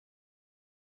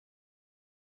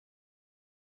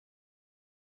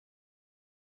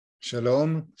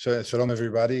Shalom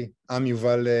everybody. I'm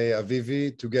Yuval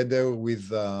Avivi. Together with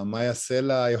Maya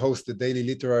Sela, I host the daily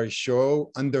literary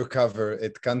show Undercover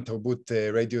at Kan Tarbut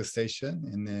radio station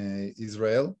in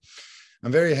Israel.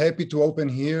 I'm very happy to open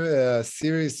here a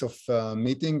series of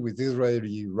meetings with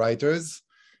Israeli writers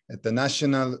at the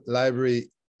National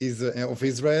Library of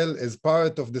Israel as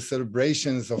part of the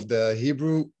celebrations of the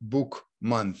Hebrew Book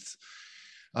Month.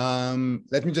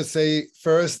 Let me just say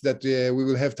first that we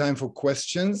will have time for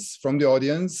questions from the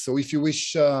audience. So if you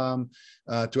wish to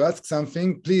ask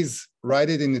something, please write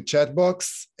it in the chat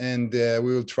box and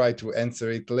we will try to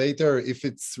answer it later. If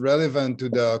it's relevant to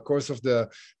the course of the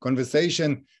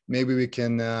conversation, maybe we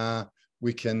can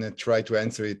try to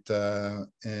answer it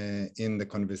in the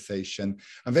conversation.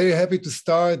 I'm very happy to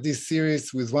start this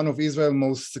series with one of Israel's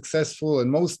most successful and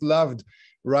most loved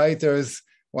writers,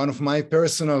 one of my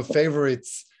personal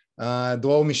favorites,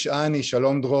 Dror Mishani.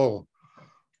 Shalom, Dror.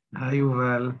 Hi,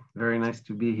 Yuval. Very nice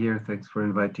to be here. Thanks for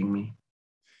inviting me.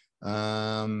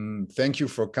 Thank you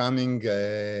for coming.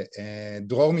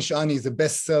 Dror Mishani is a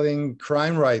best-selling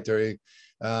crime writer.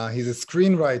 He's a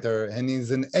screenwriter and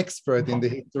he's an expert in the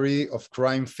history of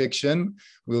crime fiction.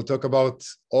 We'll talk about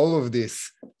all of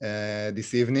this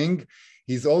this evening.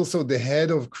 He's also the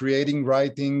head of creating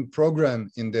writing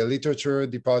program in the literature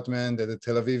department at the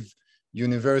Tel Aviv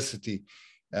University.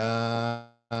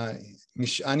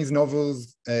 Mishani's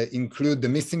novels include The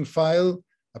Missing File,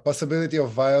 A Possibility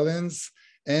of Violence,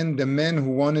 and The Men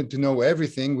Who Wanted to Know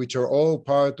Everything, which are all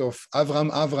part of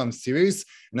Avram series.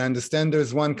 And I understand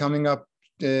there's one coming up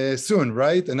soon,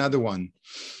 right? Another one.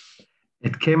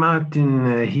 It came out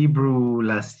in Hebrew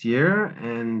last year,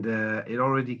 and it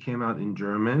already came out in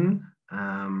German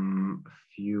a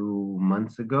few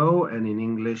months ago, and in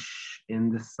English in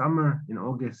the summer, in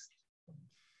August.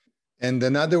 And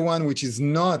another one, which is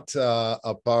not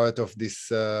a part of this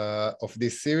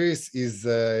series, is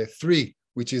 3,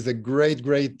 which is a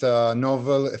great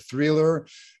novel, a thriller,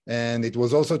 and it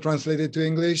was also translated to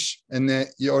English. And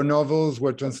your novels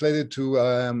were translated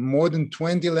to more than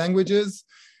 20 languages,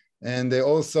 and they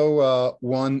also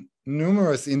won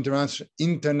numerous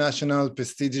international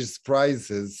prestigious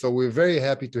prizes. So we're very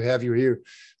happy to have you here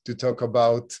to talk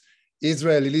about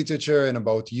Israeli literature and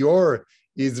about your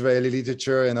Israeli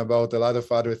literature and about a lot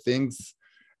of other things.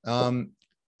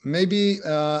 Maybe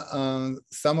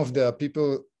some of the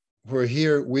people who are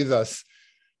here with us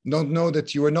don't know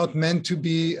that you were not meant to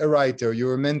be a writer. You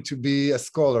were meant to be a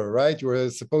scholar, right? You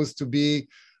were supposed to be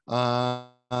to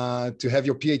have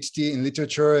your PhD in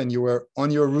literature, and you were on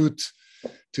your route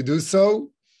to do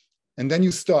so, and then you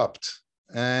stopped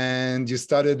and you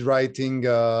started writing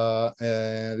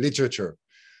literature.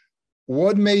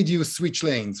 What made you switch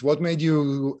lanes? What made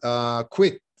you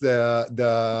quit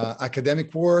the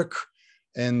academic work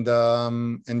and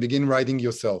begin writing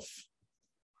yourself?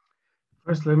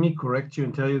 First, let me correct you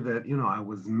and tell you that, I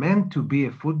was meant to be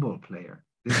a football player.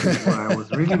 This is what I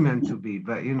was really meant to be.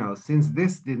 But, since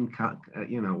this didn't,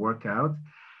 work out,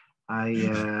 I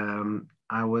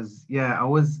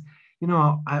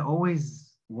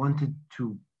always wanted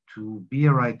to be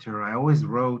a writer. I always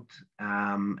wrote,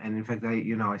 and in fact,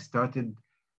 I started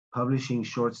publishing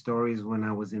short stories when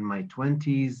I was in my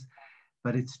 20s.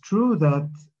 But it's true that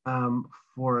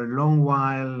for a long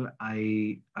while,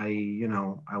 I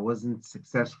wasn't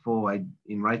successful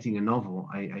in writing a novel.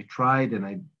 I tried and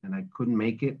I couldn't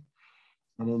make it,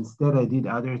 and instead I did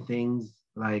other things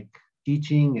like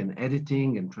teaching and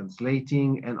editing and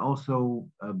translating, and also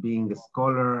being a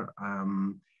scholar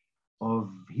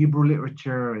of Hebrew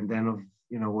literature, and then of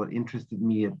what interested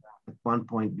me at one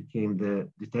point became the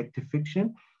detective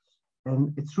fiction.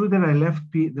 And it's true that I left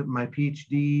my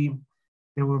PhD.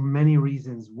 There were many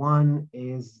reasons. One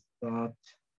is that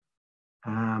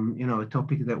a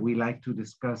topic that we like to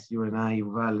discuss, you and I,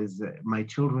 Yuval, is my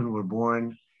children were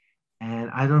born,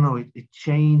 and I don't know, it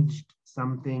changed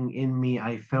something in me.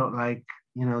 I felt like,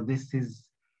 this is,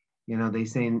 they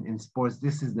say in sports,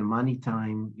 this is the money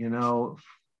time,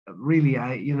 really,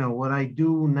 what I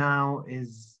do now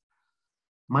is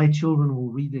my children will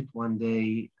read it one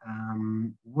day.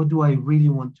 What do I really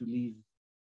want to leave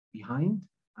behind?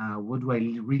 What do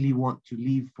I really want to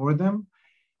leave for them?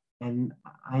 And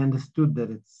I understood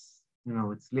that it's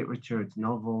literature, it's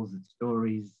novels, it's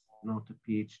stories, not a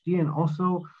PhD. And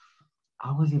also,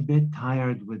 I was a bit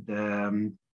tired with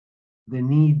the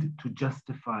need to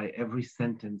justify every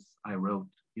sentence I wrote.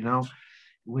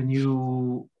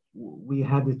 We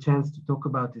had the chance to talk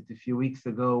about it a few weeks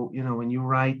ago. When you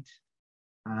write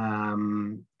a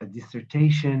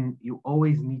dissertation, you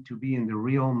always need to be in the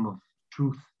realm of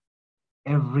truth.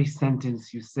 Every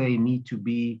sentence you say need to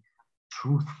be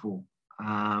truthful.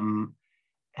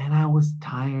 And I was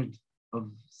tired of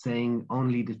saying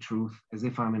only the truth, as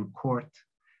if I'm in court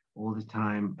all the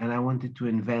time. And I wanted to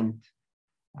invent,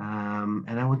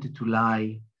 and I wanted to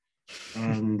lie.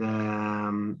 And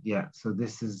yeah, so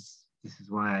this is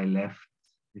why I left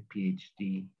the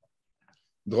PhD.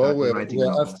 Dror, Started writing we're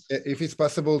asked novels. if it's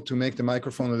possible to make the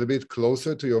microphone a little bit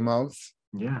closer to your mouth.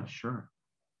 Yeah, sure.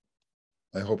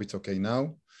 I hope it's okay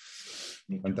now.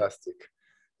 Me too. Fantastic.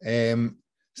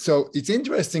 So it's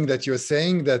interesting that you're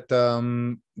saying that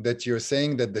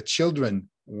the children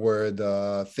were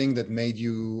the thing that made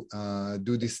you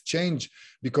do this change,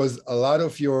 because a lot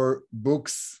of your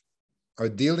books are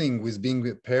dealing with being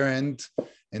a parent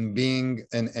and being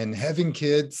and having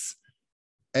kids,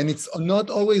 and it's not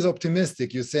always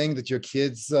optimistic. You're saying that your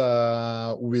kids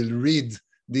will read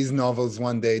these novels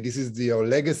one day. This is your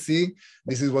legacy.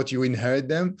 This is what you inherit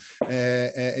them.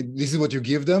 This is what you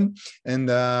give them, and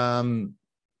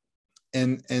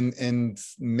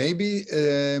maybe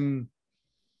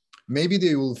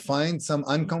they will find some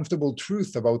uncomfortable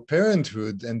truth about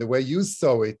parenthood and the way you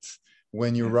saw it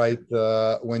when you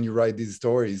write these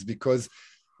stories, because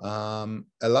a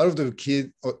lot of the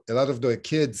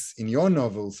kids in your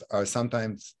novels are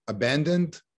sometimes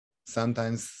abandoned.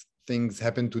 Sometimes things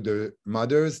happen to their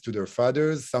mothers, to their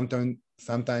fathers.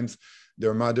 Sometimes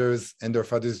their mothers and their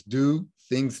fathers do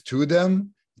things to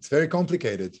them. It's very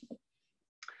complicated.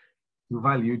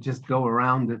 Yuval, you just go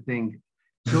around the thing.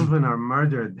 Children are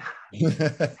murdered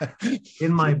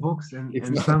in my books, and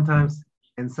sometimes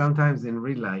in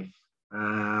real life.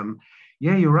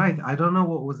 Yeah, you're right. I don't know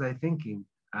what was I thinking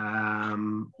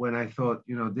when I thought,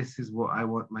 this is what I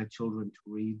want my children to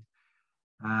read.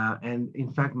 And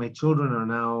in fact, my children are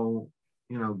now,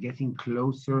 getting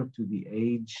closer to the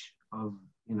age of,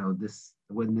 this,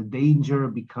 when the danger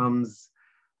becomes,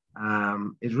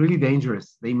 it's really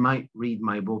dangerous. They might read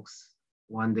my books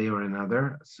one day or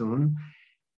another soon.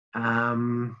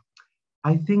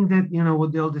 I think that,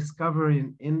 what they'll discover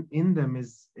in them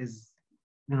is,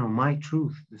 my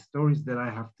truth, the stories that I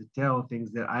have to tell,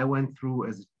 things that I went through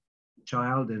as a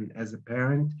child and as a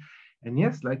parent. And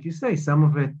yes, like you say, some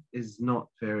of it is not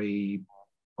very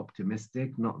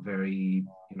optimistic, not very,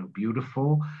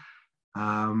 beautiful.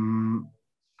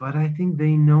 But I think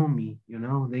they know me,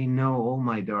 they know all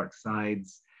my dark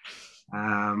sides.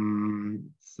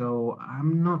 So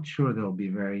I'm not sure they'll be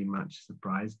very much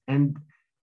surprised. And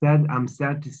I'm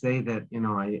sad to say that,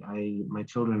 my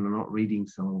children are not reading,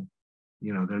 so,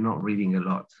 they're not reading a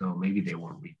lot. So maybe they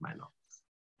won't read my novels.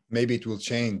 Maybe it will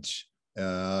change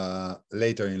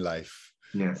later in life.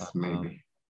 Yes, maybe.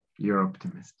 You're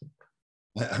optimistic.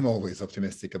 I'm always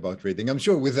optimistic about reading. I'm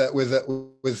sure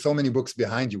with so many books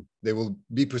behind you, they will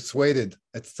be persuaded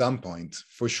at some point,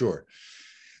 for sure.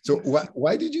 So Yes.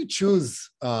 why did you choose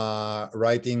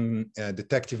writing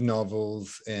detective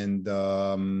novels and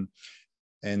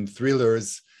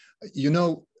thrillers?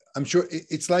 I'm sure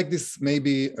it's like this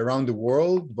maybe around the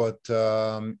world, but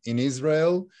in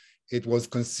Israel, it was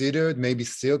considered, maybe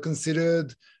still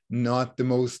considered, not the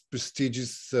most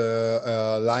prestigious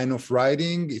line of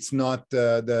writing. It's not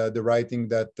the writing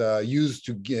that used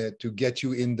to get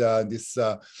you in this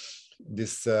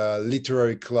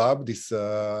literary club.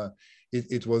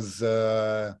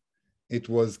 It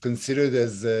was considered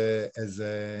as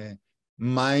a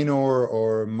minor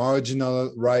or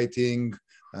marginal writing.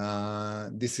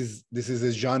 This is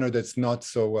a genre that's not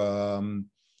so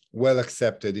well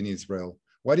accepted in Israel.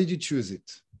 Why did you choose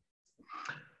it?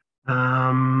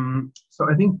 So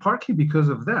I think partly because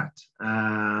of that.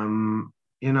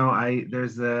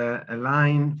 There's a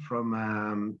line from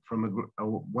a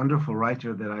wonderful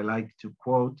writer that I like to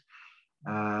quote.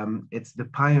 It's the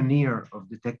pioneer of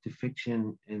detective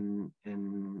fiction in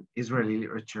Israeli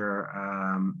literature,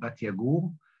 Bat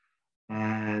Yagur.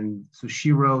 And so she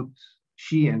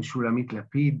and Shulamit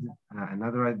Lapid,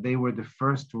 they were the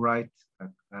first to write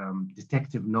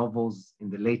detective novels in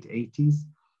the late 80s.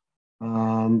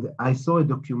 And I saw a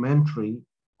documentary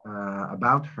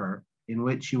about her in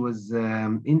which she was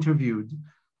interviewed,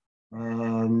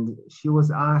 and she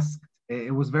was asked,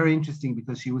 it was very interesting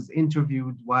because she was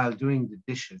interviewed while doing the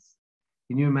dishes.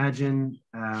 Can you imagine,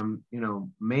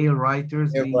 male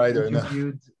writers being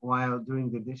interviewed while doing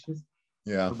the dishes?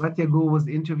 Yeah. So Bat Yagur was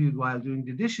interviewed while doing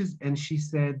the dishes, and she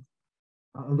said,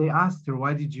 and they asked her,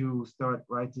 why did you start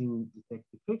writing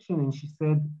detective fiction? And she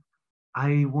said,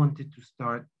 I wanted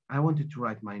to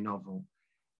write my novel.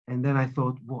 And then I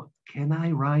thought, what, can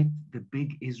I write the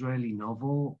big Israeli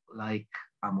novel like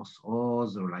Amos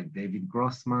Oz or like David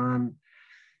Grossman?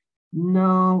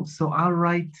 No, so I'll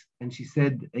write, and she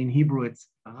said in Hebrew, it's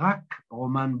Rak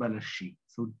Roman Balashi,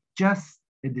 so just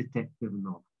a detective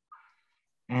novel.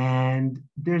 And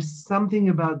there's something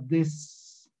about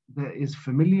this that is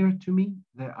familiar to me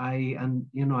that I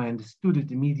understood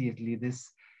it immediately. This,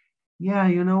 yeah,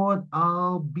 you know what?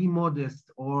 I'll be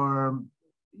modest, or,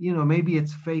 maybe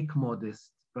it's fake modest,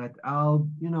 but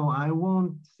I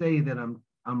won't say that I'm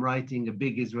writing a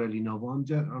big Israeli novel.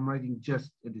 I'm writing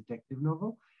just a detective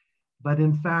novel. But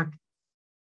in fact,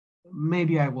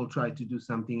 maybe I will try to do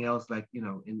something else, like, in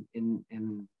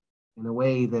a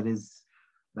way that is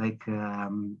like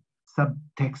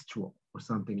subtextual or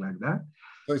something like that.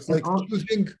 So it's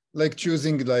And like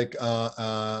choosing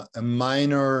a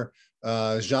minor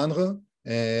genre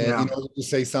yeah, in order to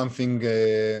say something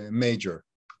major.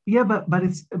 yeah, but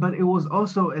it was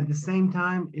also at the same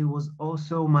time, it was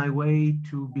also my way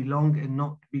to belong and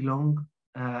not belong.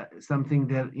 Something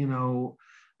that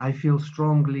I feel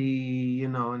strongly,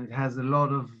 and it has a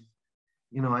lot of,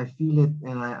 I feel it,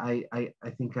 and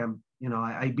I think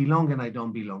I belong and I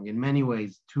don't belong in many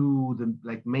ways to the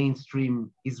like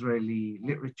mainstream Israeli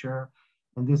literature.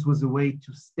 And this was a way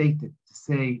to state it, to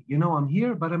say, I'm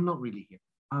here, but I'm not really here.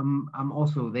 I'm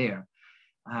also there.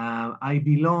 I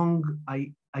belong.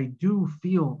 I do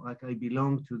feel like I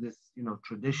belong to this,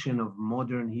 tradition of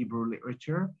modern Hebrew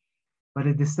literature, but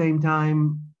at the same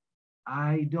time,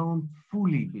 I don't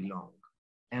fully belong.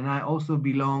 And I also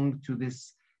belong to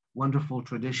this wonderful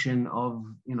tradition of,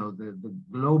 the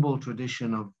global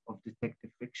tradition of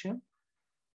detective fiction.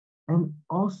 And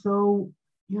also,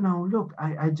 look,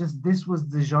 this was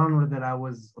the genre that I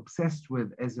was obsessed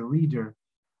with as a reader.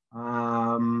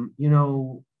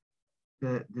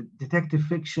 The detective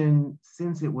fiction,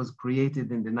 since it was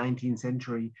created in the 19th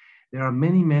century, there are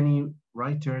many, many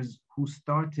writers who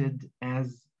started as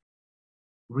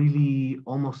really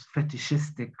almost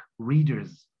fetishistic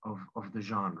readers of the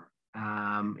genre,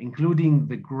 including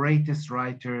the greatest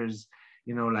writers,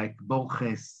 like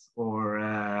Borges or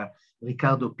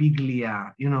Ricardo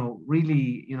Piglia,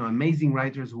 really, amazing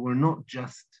writers who were not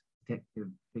just detective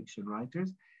fiction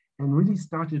writers, and really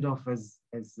started off as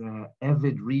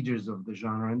avid readers of the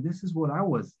genre. And this is what I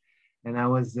was. And I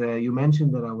was, you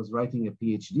mentioned that I was writing a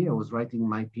PhD. I was writing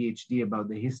my PhD about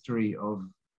the history of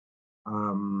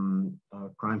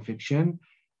crime fiction.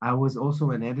 I was also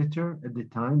an editor at the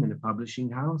time in a publishing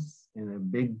house, in a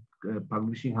big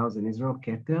publishing house in Israel,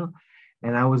 Keter.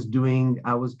 And I was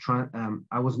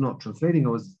not translating, I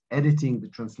was editing the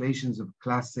translations of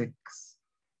classics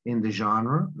in the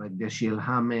genre, like Dashiell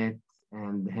Hammett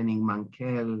and Henning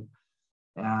Mankell.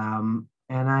 And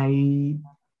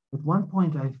at one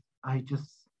point, I just,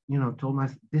 told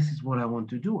myself, this is what I want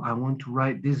to do. I want to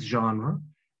write this genre,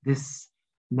 this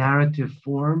narrative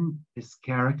form, this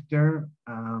character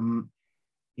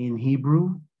in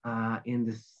Hebrew, in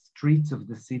the streets of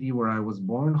the city where I was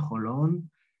born, Holon.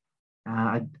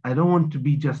 I don't want to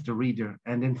be just a reader.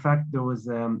 And in fact, there was,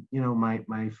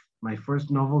 my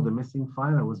first novel, The Missing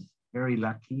File, I was very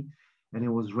lucky. And it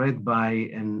was read by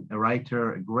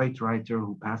a great writer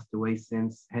who passed away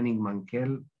since, Henning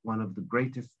Mankell, one of the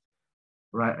greatest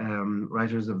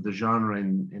writers of the genre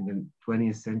in the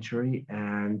 20th century.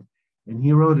 And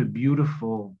he wrote a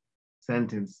beautiful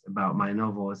sentence about my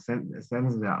novel, a sentence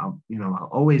that I'll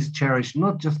always cherish,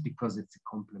 not just because it's a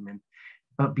compliment,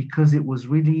 but because it was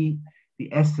really the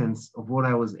essence of what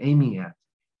I was aiming at.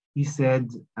 He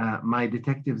said, my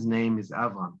detective's name is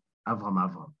Avram.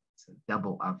 It's a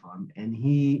double Avram. And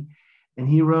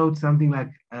he wrote something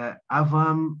like,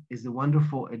 Avram is a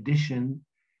wonderful addition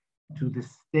to the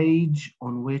stage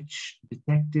on which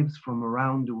detectives from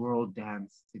around the world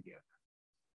dance together.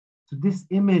 So this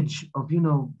image of,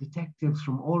 detectives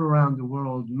from all around the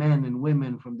world, men and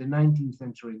women from the 19th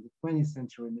century, the 20th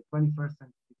century, and the 21st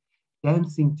century,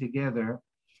 dancing together,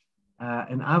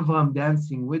 and Avram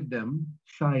dancing with them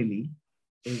shyly,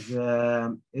 is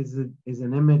an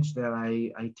image that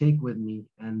I take with me,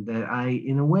 and that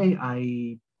in a way,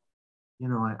 I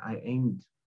aimed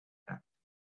at.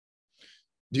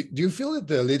 Do you feel that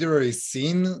the literary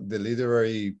scene, the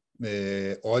literary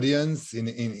audience in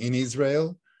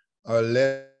Israel are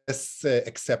less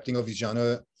accepting of the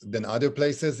genre than other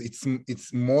places?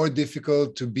 It's more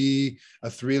difficult to be a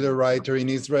thriller writer in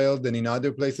Israel than in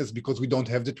other places because we don't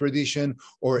have the tradition,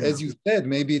 or as you said,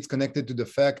 maybe it's connected to the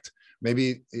fact,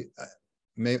 maybe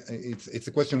it's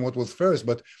a question what was first,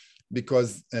 but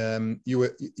because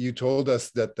you told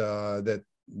us that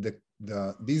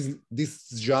this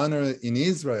genre in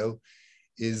Israel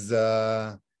is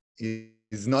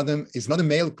not a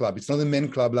male club. It's not a men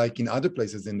club like in other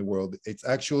places in the world. It's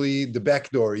actually the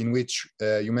back door in which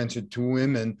you mentioned two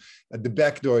women, at the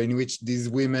back door in which these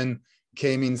women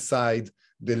came inside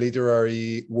the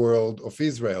literary world of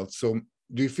Israel. So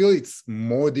do you feel it's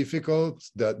more difficult,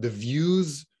 that the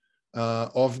views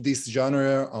of this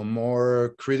genre are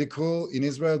more critical in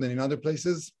Israel than in other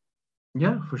places?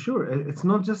 Yeah, for sure. It's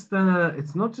not just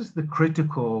the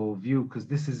critical view, because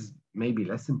this is maybe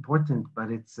less important, but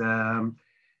it's the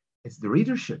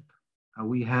readership.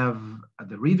 We have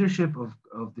the readership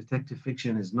of detective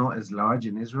fiction is not as large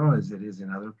in Israel as it is in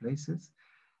other places.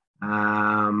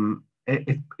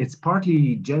 It's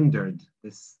partly gendered,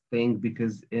 this thing,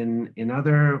 because in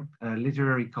other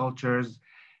literary cultures,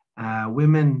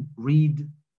 women read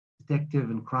detective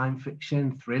and crime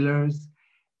fiction, thrillers,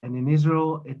 and in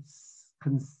Israel, it's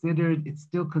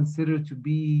still considered to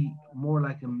be more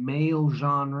like a male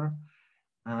genre,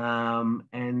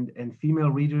 and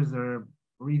female readers are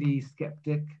really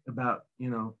skeptic about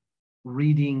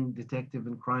reading detective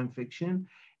and crime fiction.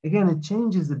 Again, it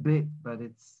changes a bit, but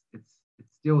it's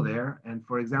still there. And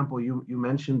for example, you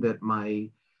mentioned that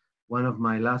one of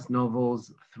my last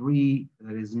novels, Three,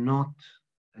 that is not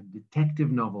a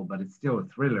detective novel, but it's still a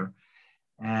thriller.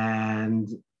 And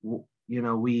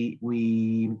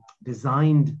we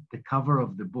designed the cover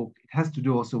of the book. It has to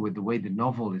do also with the way the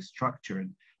novel is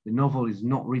structured. The novel is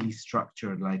not really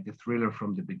structured like a thriller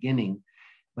from the beginning,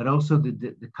 but also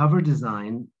the cover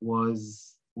design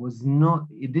was not,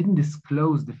 it didn't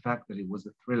disclose the fact that it was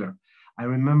a thriller. I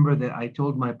remember that I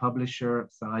told my publisher,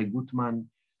 Sarai Gutman,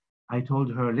 I told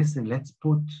her, listen, let's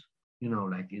put,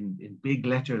 like in big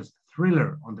letters,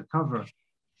 thriller on the cover.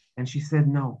 And she said,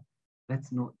 no,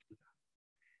 let's not do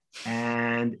that.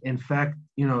 And in fact,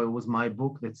 it was my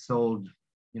book that sold,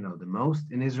 the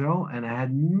most in Israel. And I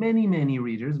had many, many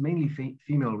readers, mainly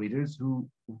female readers, who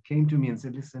came to me and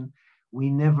said, listen, we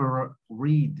never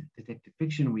read detective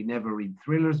fiction, we never read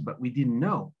thrillers, but we didn't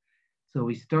know. So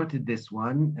we started this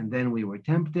one, and then we were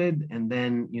tempted, and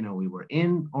then, we were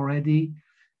in already.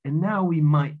 And now we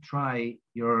might try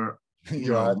your,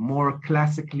 more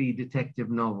classically detective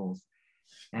novels.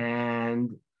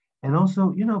 And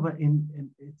also, but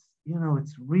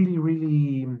it's really,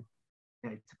 really,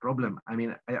 it's a problem. I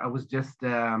mean, I was just,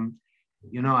 I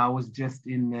was just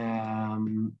in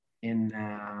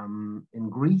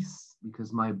Greece,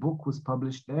 because my book was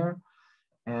published there,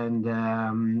 and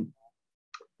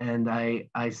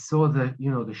I saw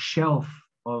the shelf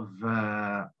of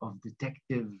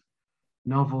detective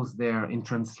novels there in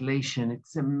translation.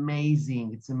 It's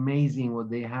amazing. It's amazing what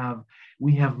they have.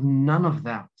 We have none of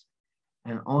that.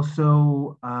 And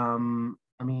also, I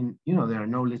mean, there are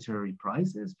no literary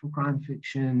prizes for crime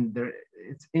fiction.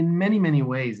 It's in many, many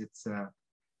ways, it's a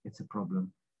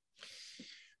problem.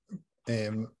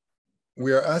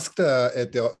 We are asked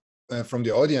from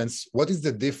the audience, what is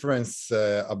the difference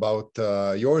about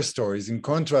your stories in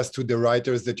contrast to the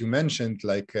writers that you mentioned,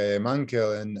 like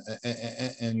Mankel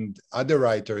and other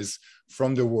writers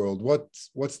from the world?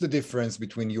 What's the difference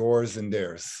between yours and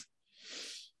theirs?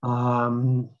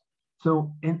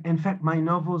 So in fact, my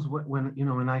novels,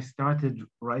 when I started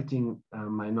writing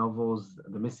my novels,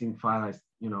 The Missing File,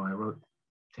 I wrote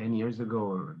 10 years ago,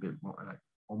 or a bit more, like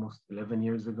almost 11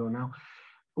 years ago now.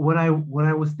 What I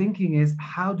was thinking is,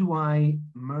 how do I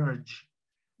merge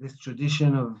this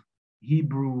tradition of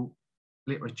Hebrew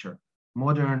literature,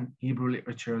 modern Hebrew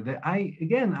literature, that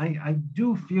I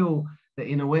do feel that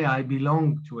in a way I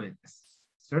belong to it,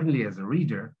 certainly as a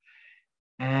reader,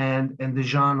 and the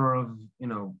genre of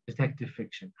detective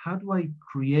fiction. How do I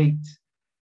create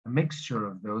a mixture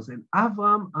of those? And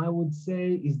Avram, I would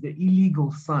say, is the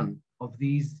illegal son of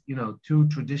these two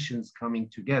traditions coming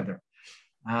together,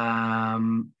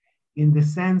 in the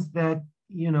sense that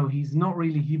he's not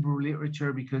really Hebrew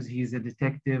literature because he's a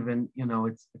detective, and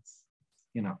it's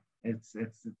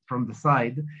from the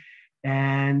side,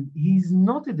 and he's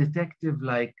not a detective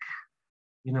like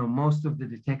most of the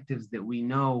detectives that we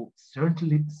know,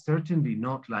 certainly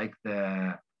not like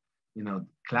the,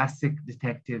 classic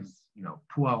detectives,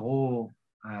 Poirot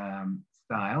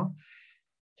style.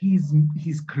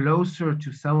 He's closer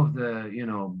to some of the,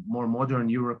 more modern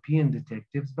European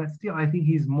detectives, but still, I think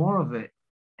he's more of an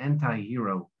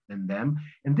anti-hero than them.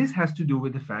 And this has to do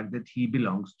with the fact that he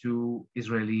belongs to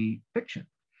Israeli fiction.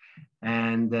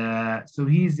 And so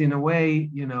he's, in a way,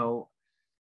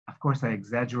 of course, I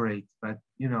exaggerate, but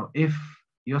if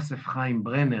Yosef Chaim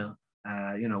Brenner,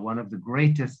 one of the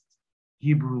greatest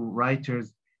Hebrew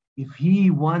writers, if he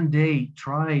one day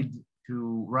tried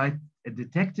to write a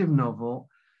detective novel,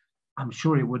 I'm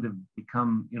sure it would have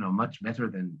become, much better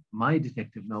than my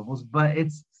detective novels. But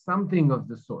it's something of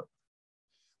the sort.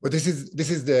 But this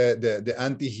is the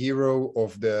anti-hero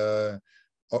of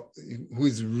who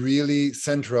is really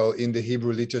central in the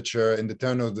Hebrew literature in the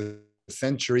turn of the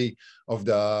century of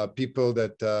the people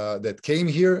that came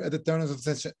here at the turn of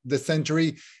the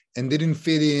century and didn't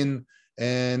fit in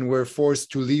and were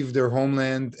forced to leave their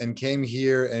homeland and came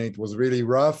here, and it was really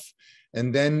rough.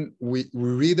 And then we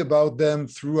read about them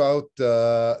throughout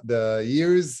the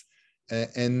years.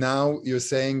 And now you're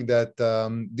saying that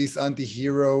this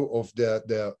anti-hero of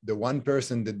the one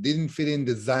person that didn't fit in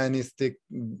the Zionist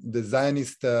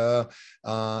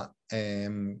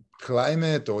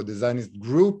climate or the Zionist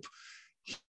group,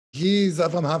 he's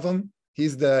Avram Avram.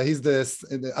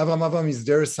 Avram Avram is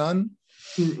their son.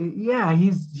 Yeah,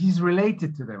 he's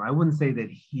related to them. I wouldn't say that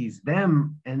he's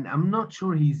them, and I'm not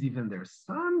sure he's even their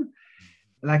son.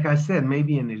 Like I said,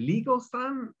 maybe an illegal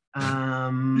son,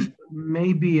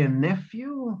 maybe a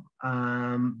nephew,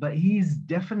 but he's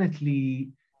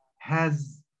definitely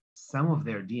has some of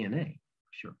their DNA,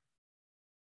 sure.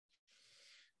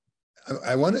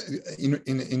 I want to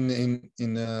in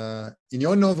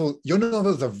your novel. Your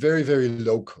novels are very, very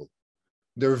local.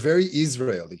 They're very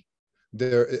Israeli.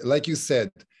 They're, like you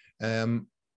said,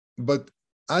 but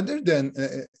other than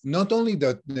not only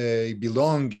that they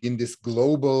belong in this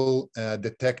global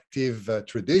detective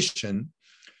tradition,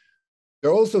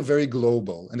 they're also very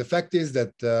global. And the fact is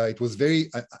that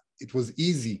it was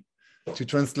easy to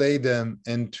translate them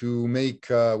and to make,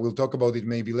 we'll talk about it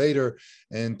maybe later,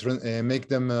 and make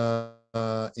them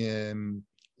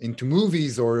into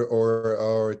movies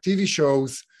or TV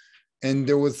shows. And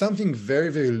there was something very,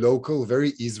 very local,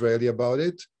 very Israeli about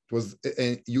it. It was,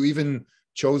 you even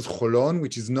chose Holon,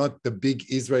 which is not the big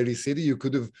Israeli city. You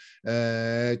could have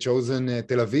chosen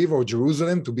Tel Aviv or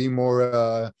Jerusalem to be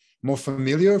more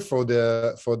familiar for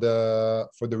the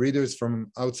readers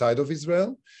from outside of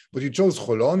Israel. But you chose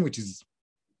Holon, which is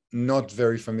not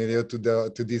very familiar to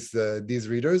these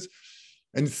readers.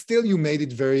 And still you made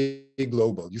it very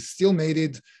global. You still made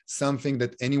it something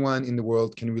that anyone in the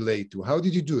world can relate to. How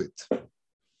did you do it?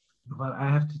 Well, I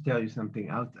have to tell you something.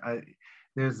 I'll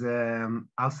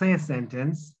say a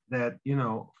sentence that,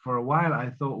 for a while I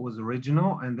thought was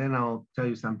original, and then I'll tell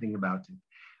you something about it.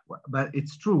 But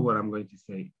it's true what I'm going to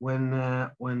say. When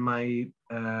my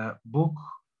book,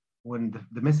 when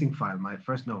the Missing File, my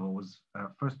first novel, was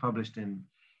first published in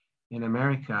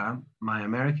America, my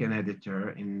American editor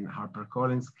in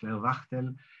HarperCollins, Claire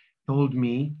Wachtel, told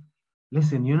me,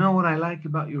 listen, you know what I like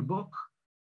about your book?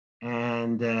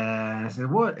 And I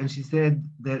said, what? And she said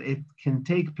that it can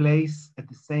take place at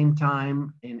the same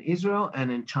time in Israel and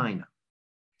in China.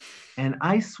 And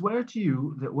I swear to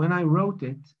you that when I wrote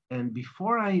it, and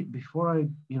before I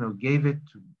gave it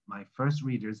to my first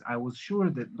readers, I was sure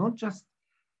that not just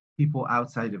people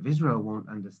outside of Israel won't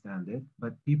understand it,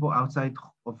 but people outside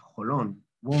of Holon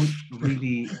won't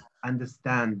really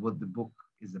understand what the book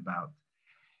is about.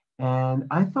 And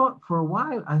I thought for a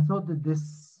while, that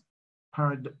this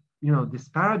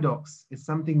paradox is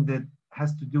something that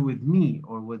has to do with me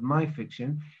or with my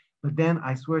fiction. But then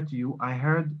I swear to you, I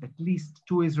heard at least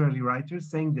 2 Israeli writers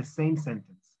saying the same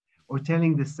sentence or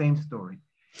telling the same story.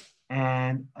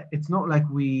 And it's not like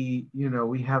we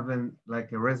haven't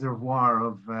like a reservoir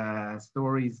of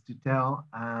stories to tell.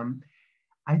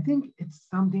 I think it's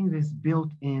something that's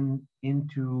built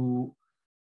into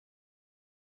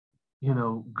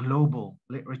global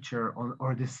literature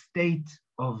or the state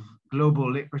of global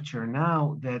literature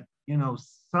now, that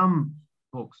some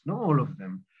books, not all of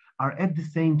them, are at the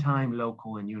same time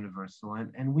local and universal,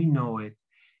 and we know it.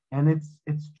 And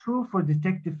it's true for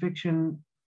detective fiction.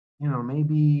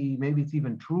 Maybe it's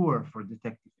even truer for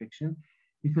detective fiction,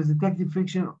 because detective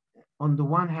fiction, on the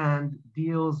one hand,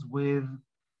 deals with,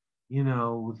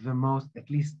 the most, at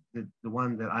least the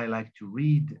one that I like to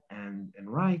read and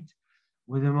write,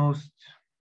 with the most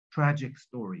tragic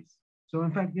stories. So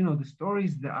in fact, the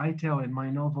stories that I tell in my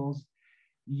novels,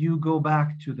 you go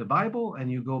back to the Bible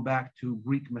and you go back to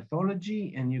Greek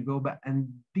mythology and you go back, and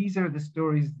these are the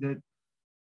stories that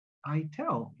I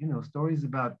tell, stories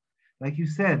about, like you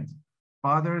said,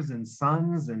 fathers and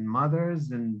sons and mothers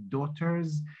and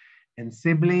daughters and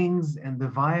siblings and the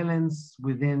violence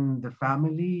within the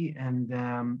family. And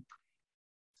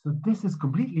so this is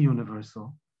completely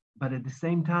universal. But at the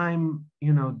same time,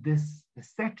 the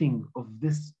setting of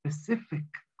this specific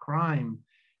crime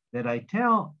that I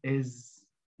tell is,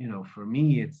 for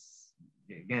me, it's,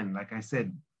 again, like I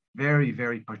said, very,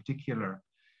 very particular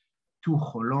to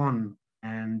Holon.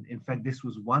 And in fact, this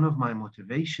was one of my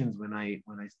motivations when I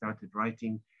started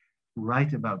writing, to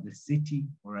write about the city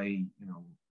where I,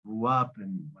 grew up,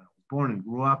 and when I was born and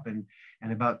grew up, and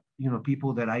about,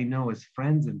 people that I know as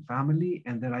friends and family,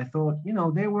 and that I thought,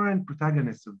 they weren't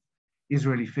protagonists of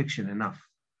Israeli fiction enough.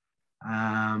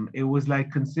 It was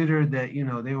like considered that,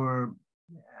 they were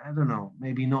I don't know,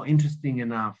 maybe not interesting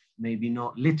enough, maybe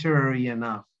not literary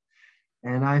enough.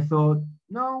 And I thought,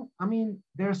 no, I mean,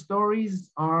 their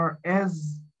stories are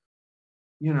as,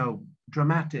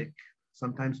 dramatic,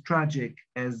 sometimes tragic,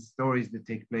 as stories that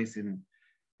take place in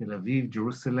Tel Aviv,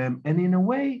 Jerusalem. And in a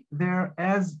way, they're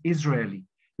as Israeli.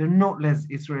 They're not less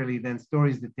Israeli than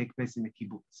stories that take place in the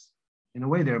kibbutz. In a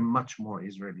way, they're much more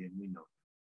Israeli, and we know.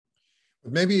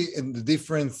 Maybe the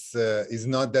difference is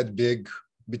not that big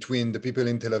between the people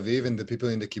in Tel Aviv and the people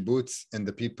in the kibbutz and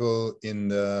the people in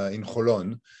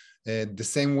Holon. The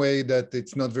same way that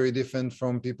it's not very different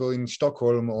from people in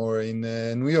Stockholm or in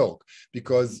New York,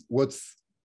 because what's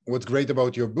great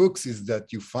about your books is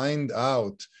that you find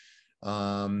out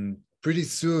pretty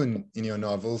soon in your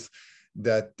novels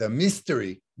that the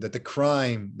mystery, that the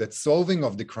crime, that solving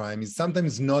of the crime is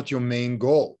sometimes not your main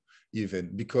goal, even,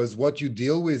 because what you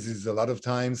deal with is a lot of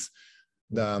times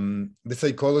the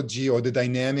psychology or the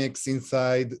dynamics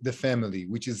inside the family,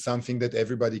 which is something that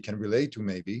everybody can relate to,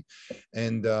 maybe,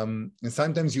 and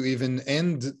sometimes you even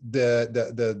end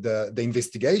the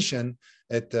investigation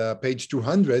at page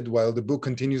 200, while the book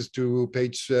continues to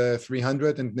page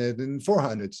 300 and then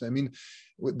 400. So, I mean,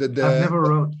 I've never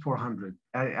wrote 400.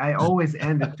 I always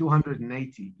end at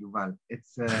 280, Yuval.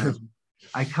 It's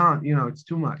I can't, it's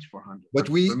too much 400. But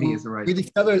for me as a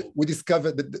writer. we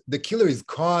discovered that the killer is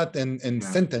caught and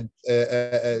sentenced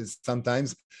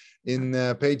sometimes in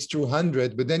page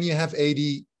 200, but then you have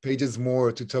 80 pages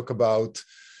more to talk about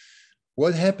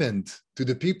what happened to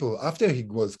the people after he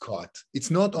was caught.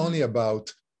 It's not only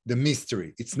about the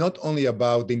mystery. It's not only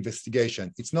about the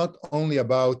investigation. It's not only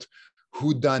about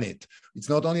who done it. It's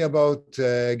not only about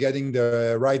getting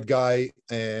the right guy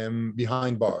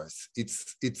behind bars.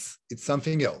 It's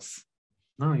something else.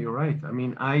 No, you're right. I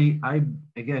mean, I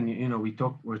again,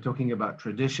 we're talking about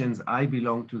traditions. I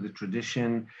belong to the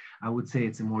tradition. I would say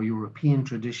it's a more European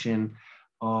tradition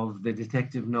of the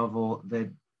detective novel, that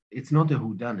it's not a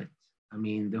whodunit. I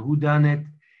mean, the whodunit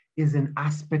is an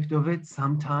aspect of it.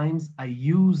 Sometimes I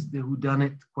use the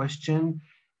whodunit question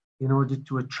in order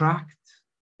to attract.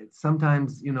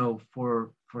 Sometimes,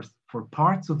 for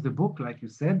parts of the book, like you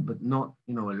said, but not,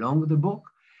 along the book.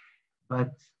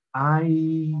 But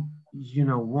I,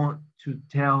 want to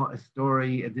tell a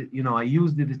story. I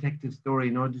use the detective story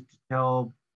in order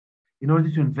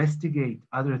to investigate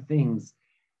other things.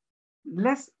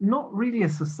 Not really a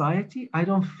society. I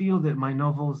don't feel that my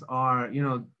novels are,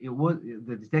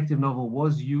 the detective novel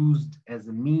was used as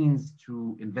a means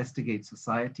to investigate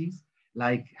societies,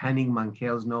 like Henning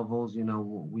Mankell's novels,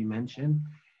 we mentioned.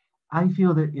 I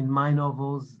feel that in my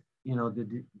novels,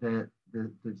 the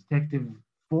detective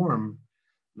form,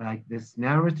 like this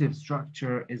narrative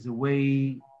structure, is a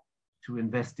way to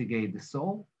investigate the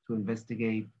soul, to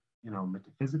investigate,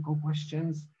 metaphysical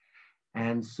questions.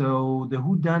 And so the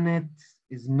whodunit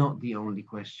is not the only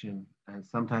question, and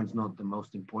sometimes not the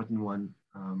most important one.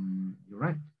 You're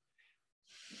right.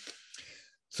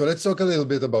 So let's talk a little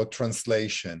bit about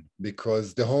translation,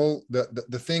 because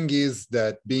the thing is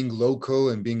that being local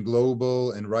and being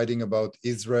global and writing about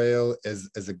Israel as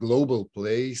a global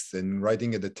place and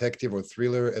writing a detective or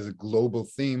thriller as a global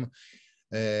theme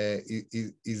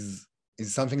is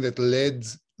something that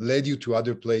led you to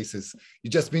other places. You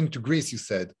just been to Greece, you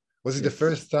said. Was it the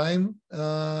first time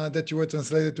that you were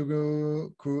translated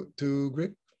to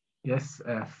Greek? Yes,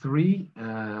 3.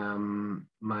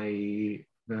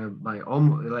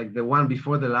 The one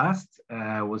before the last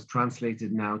was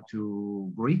translated now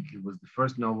to Greek. It was the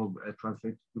first novel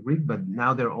translated to Greek, but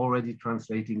now they're already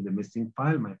translating The Missing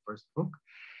File, my first book.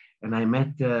 And I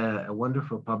met a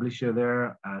wonderful publisher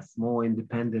there, a small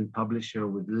independent publisher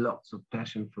with lots of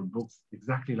passion for books,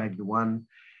 exactly like the one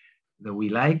that we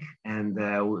like and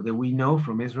that we know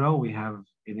from Israel. We have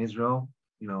in Israel,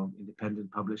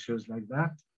 independent publishers like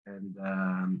that, and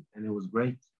it was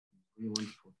great, really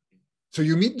wonderful. So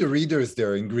you meet the readers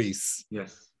there in Greece.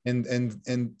 Yes. And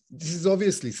this is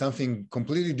obviously something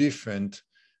completely different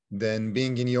than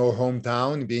being in your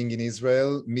hometown, being in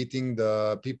Israel, meeting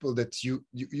the people that you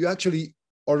actually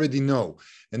already know.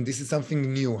 And this is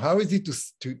something new. How is it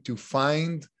to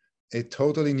find a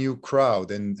totally new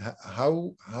crowd, and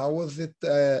how was it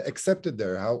accepted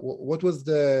there? What was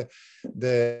the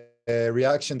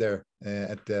reaction there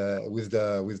with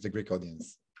the Greek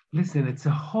audience? Listen, it's a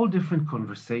whole different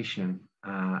conversation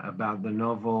about the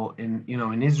novel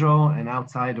in Israel and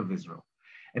outside of Israel.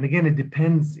 And again, it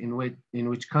depends in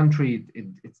which country.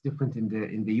 It's different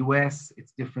in the US.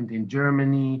 It's different in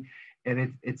Germany,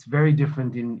 and it's very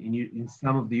different in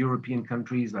some of the European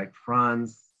countries like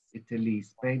France, Italy,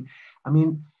 Spain. I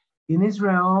mean, in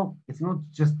Israel, it's not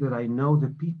just that I know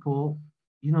the people.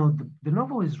 the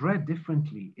novel is read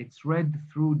differently. It's read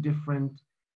through different,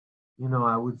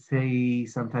 I would say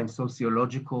sometimes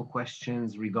sociological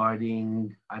questions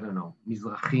regarding, I don't know,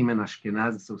 Mizrahim and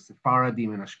Ashkenaz, so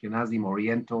Sephardim and Ashkenazim,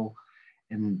 Oriental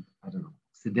and, I don't know,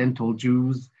 Occidental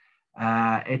Jews.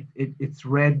 It's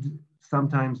read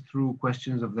sometimes through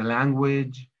questions of the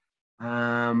language.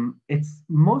 It's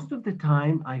most of the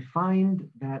time I find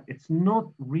that it's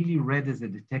not really read as a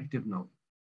detective novel.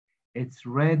 It's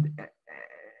read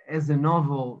as a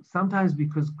novel, sometimes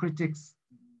because critics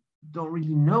don't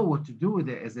really know what to do with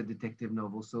it as a detective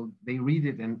novel, so they read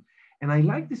it, and I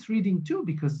like this reading too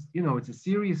because it's a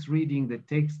serious reading that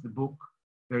takes the book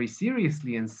very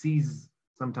seriously and sees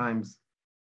sometimes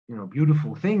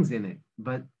beautiful things in it.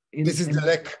 But this is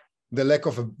the lack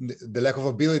of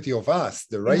ability of us,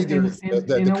 the writers, in the a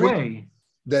critics, way,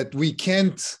 that we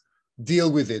can't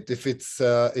deal with it if it's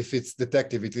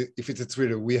detective, if it's a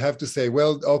thriller. We have to say,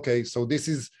 well, okay, so this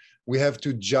is, we have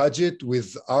to judge it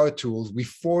with our tools. We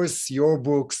force your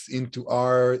books into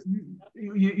our.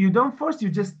 You don't force.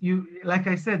 You like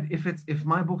I said, if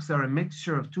my books are a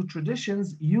mixture of two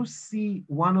traditions, you see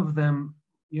one of them,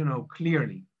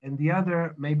 clearly, and the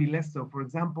other maybe less so. For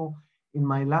example, in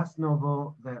my last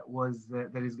novel that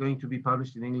is going to be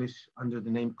published in English under the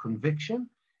name Conviction,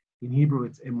 in Hebrew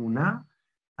it's Emunah.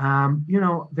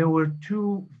 There were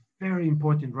two very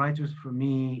important writers for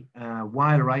me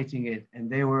while writing it,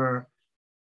 and they were,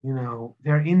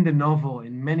 they're in the novel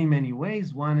in many, many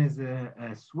ways. One is a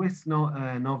Swiss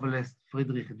novelist,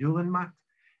 Friedrich Dürrenmatt,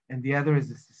 and the other is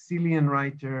a Sicilian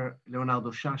writer, Leonardo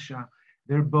Sciascia.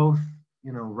 They're both,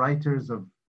 writers of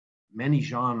many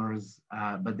genres,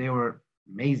 but they were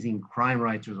amazing crime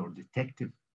writers or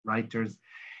detective writers.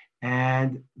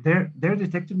 And their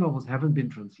detective novels haven't been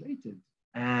translated.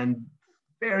 And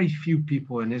very few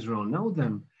people in Israel know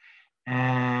them.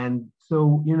 And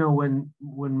so, when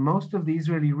most of the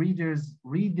Israeli readers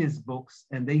read these books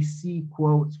and they see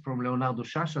quotes from Leonardo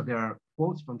Sciascia, there are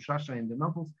quotes from Sciascia in the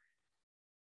novels,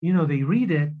 they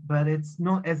read it, but it's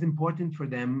not as important for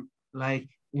them, like,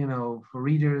 for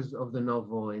readers of the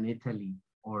novel in Italy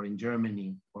or in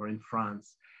Germany or in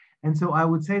France. And so I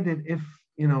would say that if,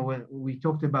 when we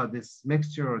talked about this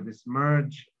mixture or this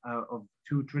merge of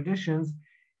two traditions,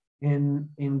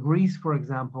 in Greece, for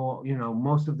example,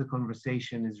 most of the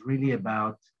conversation is really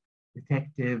about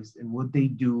detectives and what they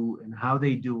do and how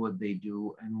they do what they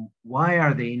do and why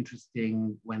are they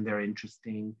interesting when they're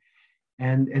interesting.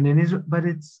 And in Israel, but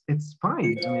it's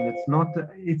fine. I mean, it's not.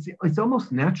 It's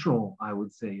almost natural, I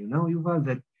would say. Yuval,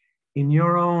 that in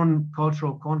your own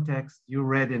cultural context, you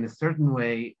read in a certain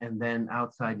way, and then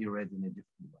outside you read in a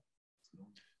different way.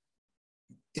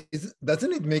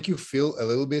 Doesn't it make you feel a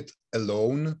little bit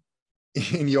alone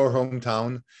in your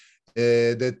hometown,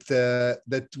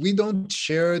 that we don't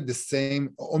share the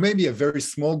same, or maybe a very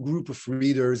small group of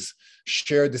readers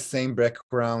share the same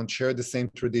background, share the same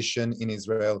tradition in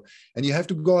Israel, and you have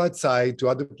to go outside to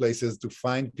other places to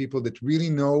find people that really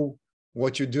know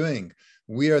what you're doing.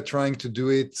 We are trying to do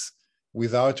it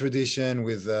with our tradition,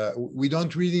 we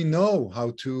don't really know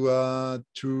how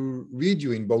to read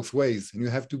you in both ways, and you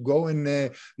have to go and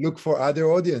look for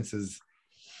other audiences.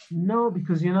 No,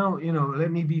 because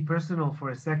let me be personal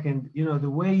for a second.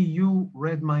 The way you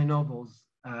read my novels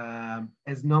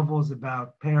as novels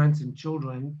about parents and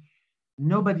children,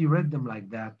 nobody read them like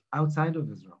that outside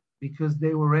of Israel because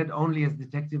they were read only as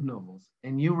detective novels,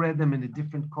 and you read them in a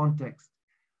different context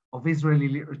of Israeli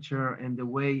literature and the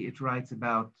way it writes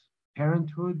about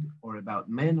parenthood or about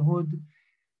manhood.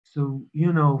 So,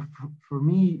 for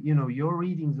me, your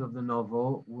readings of the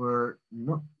novel were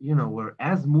not, were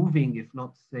as moving, if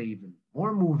not say even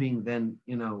more moving than,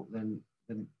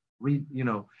 than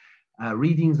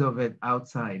readings of it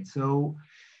outside. So,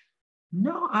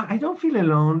 no, I don't feel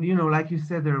alone. Like you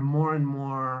said, there are more and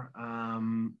more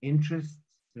interests.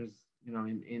 There's,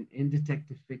 in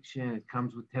detective fiction, it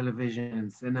comes with television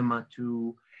and cinema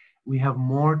too. We have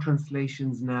more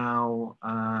translations now.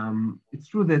 It's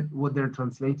true that what they're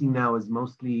translating now is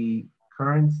mostly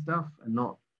current stuff and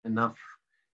not enough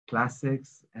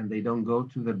classics, and they don't go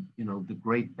to the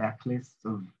great backlists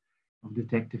of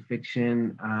detective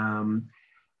fiction.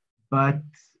 But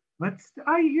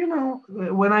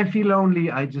when I feel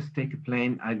lonely, I just take a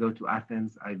plane. I go to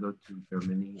Athens. I go to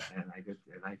Germany, and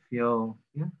I feel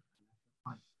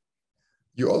fine.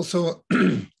 You also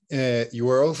you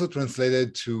were also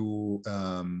translated to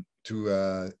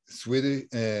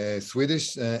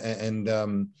Swedish and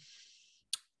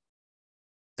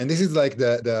this is like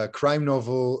the crime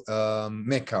novel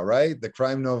Mecca, right? The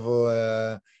crime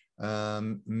novel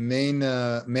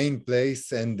main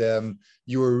place, and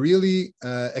you were really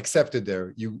accepted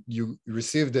there. You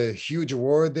received a huge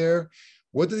award there.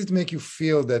 What does it make you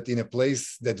feel that in a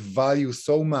place that values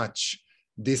so much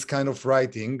this kind of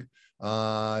writing,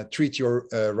 treat your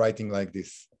writing like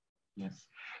this? Yes.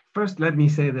 First, let me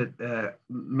say that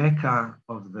Mecca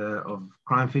of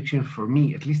crime fiction for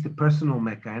me, at least the personal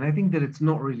Mecca, and I think that it's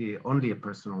not really only a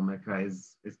personal Mecca,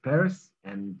 is Paris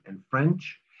and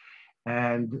French.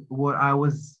 And what I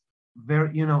was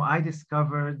I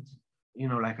discovered,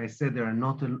 like I said, there are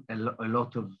not a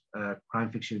lot of crime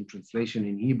fiction translation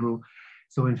in Hebrew.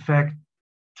 So in fact,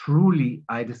 truly,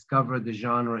 I discovered the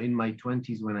genre in my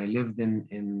 20s when I lived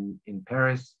in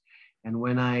Paris. And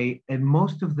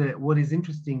most of what is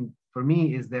interesting for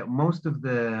me is that most of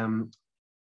the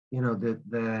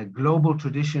global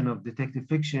tradition of detective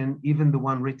fiction, even the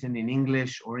one written in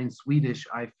English or in Swedish,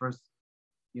 I first,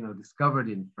 discovered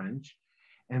in French.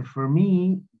 And for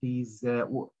me, these, the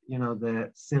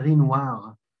série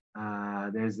noire,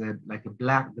 there's the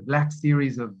Black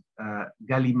series of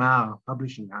Gallimard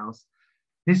Publishing House.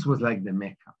 This was like the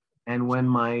Mecca. And when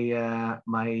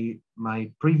my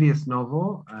previous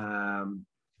novel,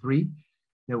 3,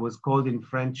 that was called in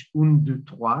French Un, deux,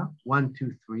 trois, 1,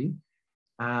 2, 3,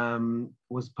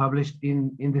 was published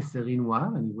in the série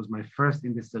noire, and it was my first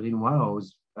in the série noire.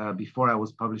 Before I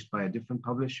was published by a different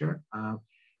publisher.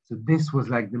 So this was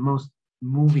like the most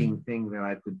moving thing that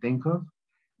I could think of.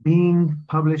 Being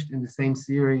published in the same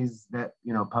series that,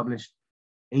 published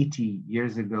 80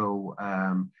 years ago,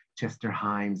 Chester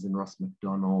Himes and Ross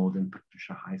MacDonald and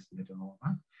Patricia Highsmith and all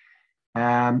that.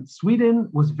 Sweden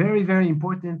was very, very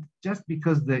important just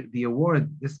because the award,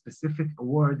 this specific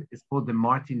award, is called the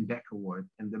Martin Beck Award.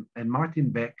 And Martin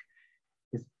Beck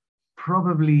is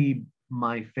probably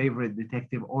my favorite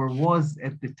detective, or was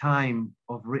at the time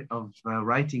of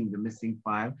writing The Missing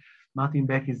File. Martin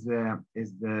Beck is the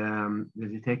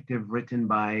detective written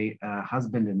by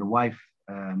husband and wife,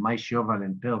 Mai Sioval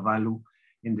and Per Valu,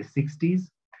 in the 60s.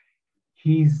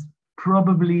 He's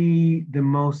probably the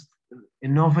most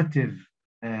innovative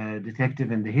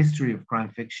detective in the history of crime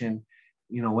fiction,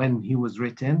 when he was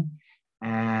written.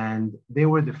 And they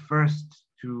were the first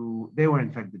they were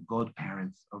in fact the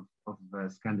godparents of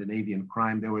Scandinavian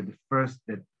crime. They were the first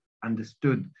that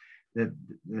understood that,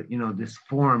 this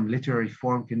literary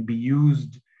form can be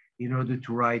used in order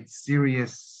to write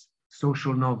serious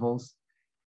social novels,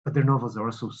 but their novels are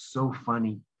also so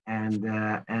funny. And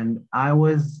I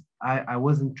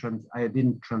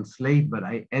didn't translate, but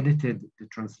I edited the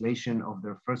translation of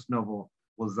their first novel,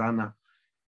 Hosanna,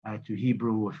 to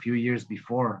Hebrew a few years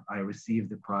before I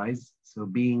received the prize. So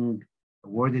being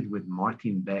awarded with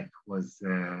Martin Beck was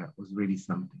really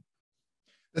something.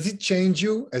 Does it change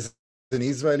you as an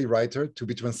Israeli writer to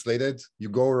be translated? You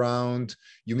go around,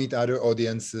 you meet other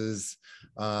audiences,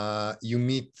 you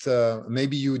meet,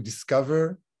 maybe you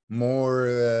discover more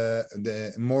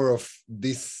of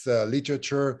this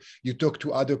literature. You talk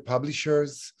to other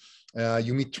publishers,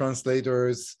 you meet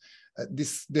translators.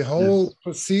 The whole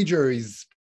procedure is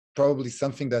probably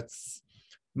something that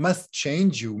must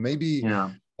change you. Maybe.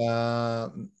 Yeah.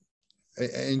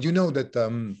 And you know that a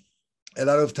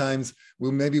lot of times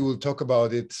we'll talk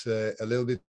about it a little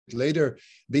bit later.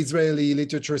 The Israeli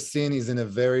literature scene is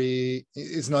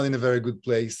not in a very good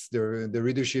place. The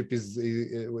readership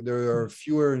there are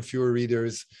fewer and fewer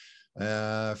readers,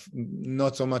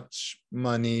 not so much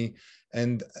money,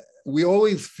 and we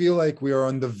always feel like we are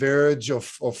on the verge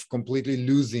of completely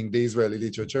losing the Israeli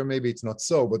literature. Maybe it's not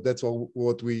so, but that's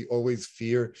what we always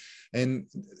fear. And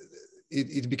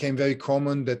it became very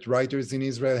common that writers in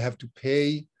Israel have to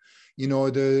pay in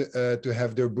order to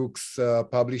have their books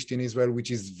published in Israel,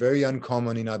 which is very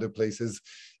uncommon in other places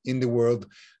in the world.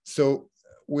 So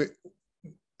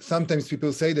sometimes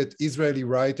people say that Israeli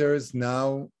writers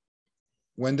now,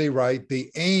 when they write,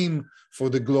 they aim for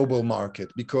the global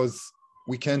market because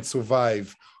we can't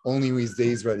survive only with the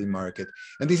Israeli market.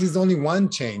 And this is only one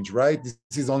change, right?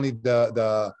 This is only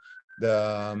the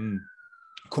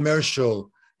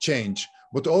commercial change,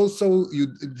 but also you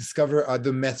discover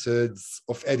other methods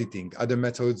of editing, other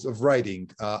methods of writing,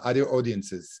 other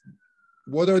audiences.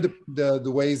 What are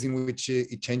the ways in which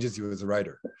it changes you as a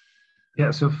writer?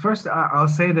 Yeah. So first,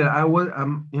 I'll say that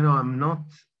I'm not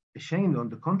ashamed. On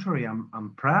the contrary,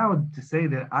 I'm proud to say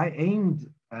that I aimed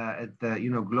at the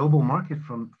global market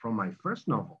from my first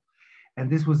novel, and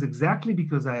this was exactly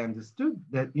because I understood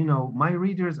that my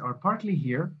readers are partly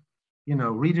here,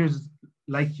 readers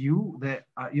like you that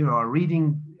are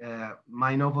reading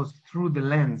my novels through the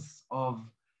lens of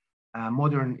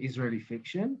modern Israeli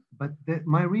fiction, but that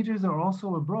my readers are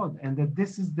also abroad, and that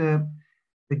this is the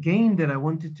the game that I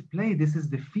wanted to play. This is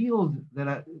the field that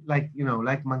I like,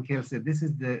 like Mankel said, this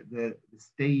is the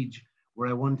stage where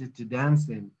I wanted to dance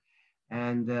in.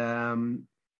 And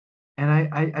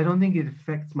I don't think it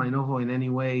affects my novel in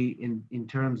any way in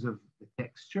terms of the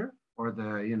texture or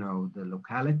the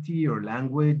locality or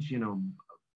language,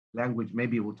 language,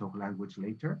 maybe we'll talk language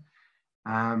later.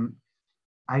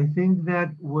 I think that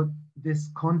what this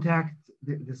contact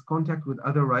with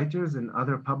other writers and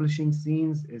other publishing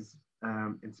scenes is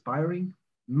inspiring.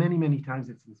 Many times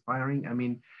it's inspiring. I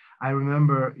mean, I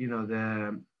remember,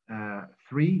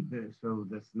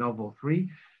 this novel Three.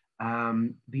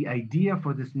 The idea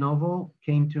for this novel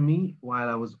came to me while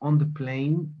I was on the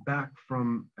plane back from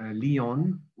Lyon,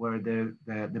 where the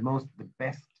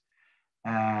best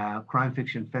crime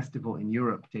fiction festival in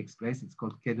Europe takes place. It's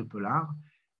called Quai de Polar.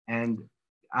 And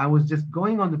I was just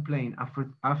going on the plane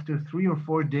after 3 or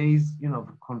 4 days, of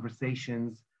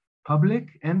conversations, public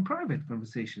and private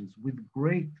conversations with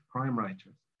great crime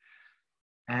writers.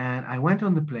 And I went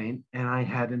on the plane and I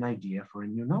had an idea for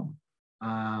a new novel.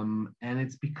 And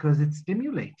it's because it's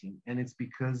stimulating, and it's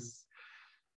because,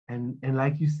 and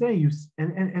like you say,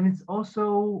 and it's also,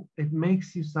 it makes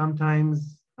you sometimes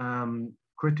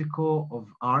critical of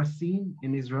our scene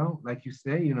in Israel, like you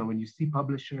say, when you see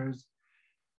publishers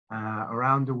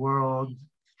around the world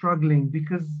struggling,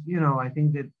 because, I think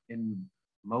that in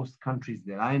most countries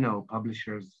that I know,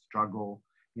 publishers struggle,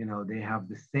 they have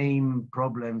the same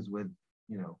problems with,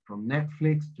 from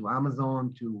Netflix to Amazon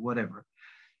to whatever.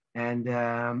 And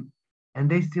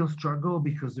they still struggle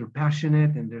because they're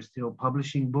passionate and they're still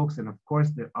publishing books. And of course,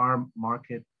 our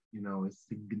market, is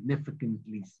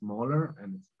significantly smaller, and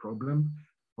it's a problem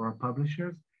for our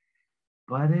publishers.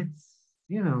 But it's,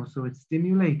 so it's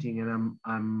stimulating. And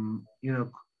I'm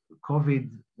COVID,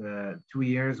 the 2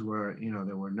 years where,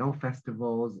 there were no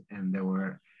festivals, and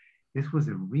this was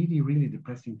a really, really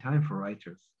depressing time for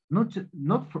writers. Not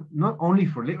only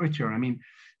for literature. I mean,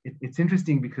 it's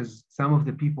interesting because some of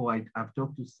the people I've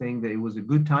talked to saying that it was a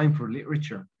good time for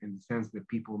literature, in the sense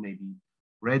that people maybe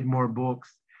read more books.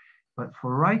 But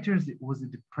for writers, it was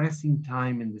a depressing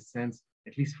time, in the sense,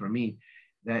 at least for me,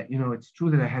 that, it's true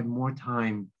that I had more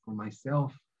time for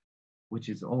myself, which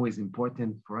is always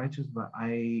important for writers, but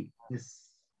this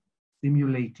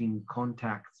stimulating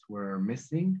contacts were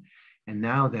missing. And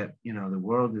now that, the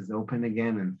world is open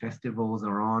again and festivals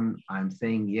are on, I'm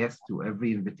saying yes to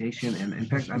every invitation. And in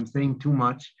fact, I'm saying too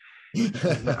much.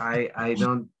 I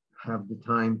don't have the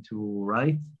time to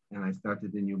write, and I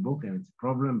started a new book, and it's a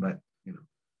problem, but,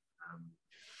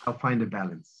 I'll find a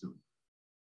balance soon.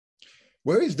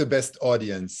 Where is the best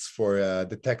audience for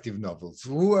detective novels?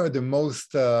 Who are the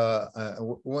most,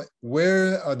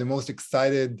 where are the most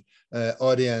excited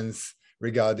audience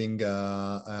regarding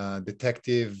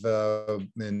detective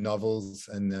novels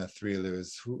and thrillers?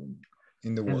 Who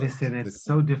in the world? Listen, it's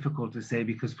so difficult to say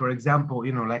because, for example,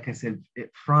 like I said,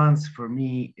 France for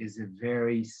me is a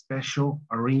very special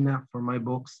arena for my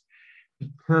books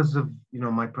because of,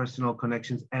 my personal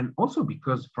connections, and also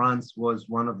because France was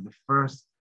one of the first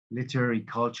literary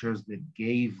cultures that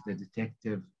gave the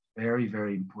detective very,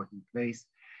 very important place.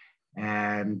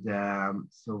 And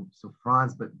so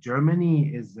France, but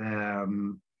Germany is,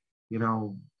 the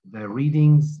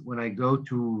readings, when I go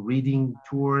to reading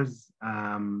tours,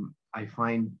 I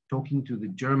find talking to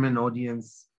the German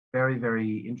audience very,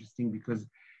 very interesting, because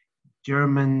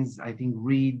Germans, I think,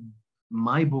 read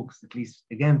my books, at least,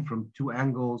 again, from two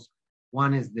angles.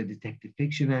 One is the detective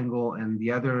fiction angle, and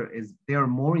the other is they are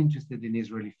more interested in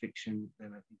Israeli fiction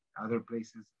than I think other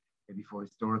places, maybe for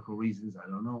historical reasons, I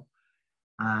don't know.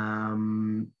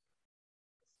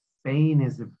 Spain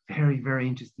is a very, very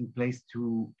interesting place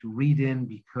to read in,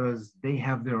 because they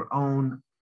have their own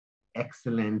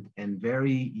excellent and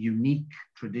very unique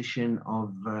tradition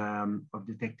of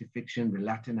detective fiction. The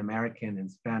Latin American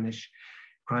and Spanish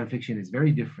crime fiction is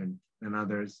very different than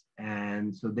others,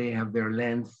 and so they have their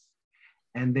lens,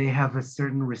 and they have a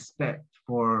certain respect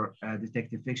for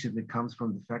detective fiction that comes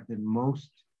from the fact that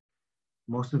most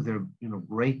of their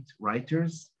great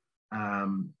writers,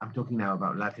 I'm talking now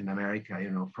about Latin America,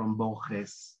 from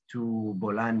Borges to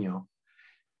Bolaño,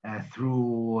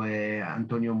 through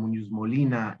Antonio Muñoz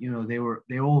Molina,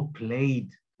 they all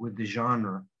played with the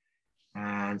genre,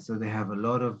 and so they have a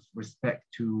lot of respect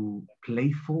to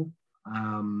playful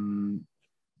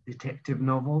detective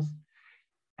novels,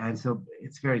 and so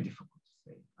it's very difficult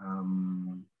to say.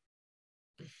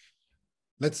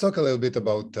 Let's talk a little bit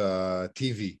about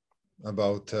TV.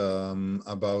 About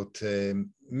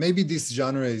maybe this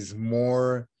genre is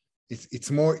more,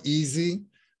 it's more easy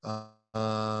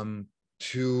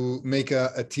to make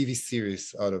a TV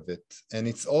series out of it. And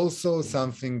it's also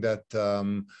something that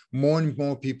more and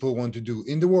more people want to do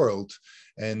in the world,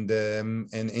 and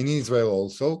in Israel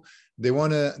also. They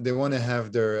wanna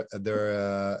have their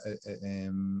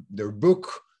book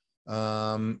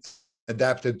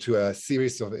adapted to a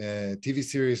series of a TV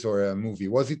series or a movie.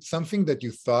 Was it something that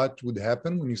you thought would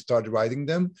happen when you started writing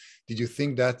them? Did you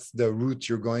think that's the route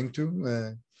you're going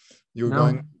to? You're No,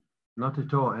 going. not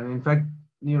at all. And in fact,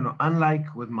 unlike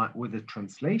with the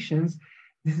translations,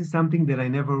 this is something that I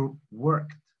never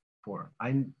worked for.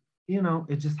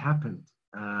 It just happened.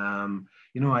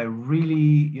 I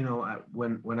really,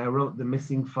 when I wrote The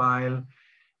Missing File,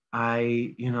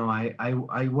 I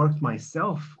worked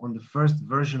myself on the first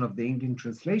version of the Indian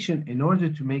translation in order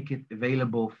to make it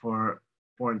available for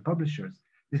foreign publishers.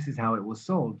 This is how it was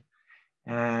sold.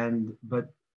 But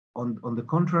on the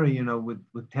contrary,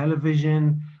 with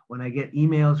television, when I get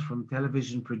emails from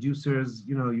television producers,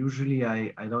 usually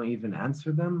I don't even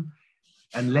answer them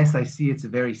unless I see it's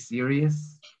a very serious,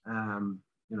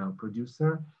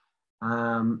 producer.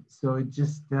 So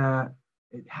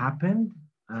it happened.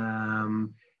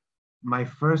 My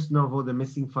first novel, The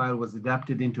Missing File, was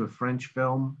adapted into a French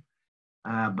film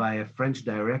by a French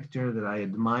director that I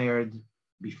admired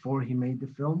before he made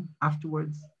the film.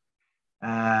 Afterwards,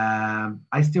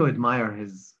 I still admire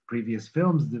his previous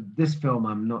films. This film,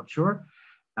 I'm not sure.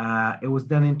 It was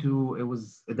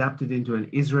adapted into an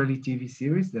Israeli TV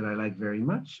series that I like very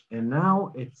much, and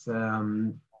now it's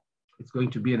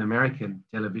going to be an American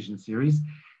television series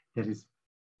that is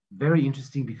very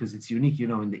interesting because it's unique.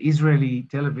 In the Israeli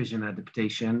television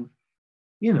adaptation,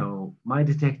 my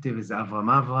detective is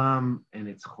Avram, and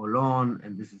it's Holon,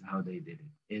 and this is how they did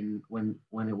it. And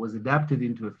when it was adapted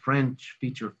into a French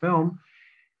feature film,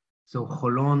 so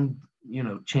Holon,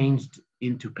 changed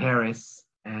into Paris,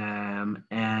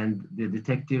 and the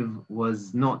detective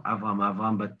was not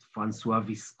Avram, but Francois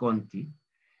Visconti.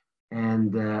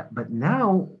 And but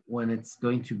now, when it's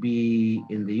going to be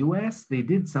in the US, they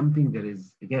did something that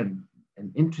is, again,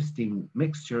 an interesting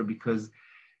mixture, because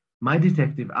my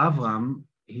detective Avram,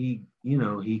 he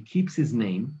keeps his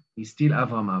name. He's still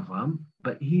Avram,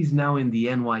 but he's now in the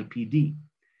NYPD.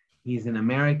 He's an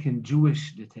American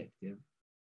Jewish detective,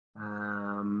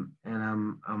 and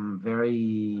I'm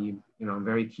very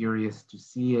curious to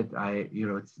see it.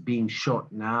 It's being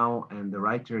shot now, and the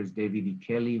writer is David E.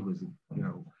 Kelly, who's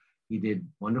he did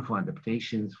wonderful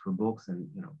adaptations for books and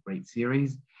great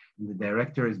series. And the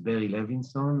director is Barry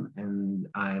Levinson, and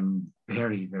I'm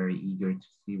very, very eager to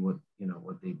see what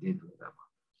they did with them.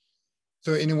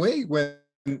 So in a way, when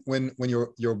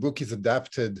your book is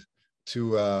adapted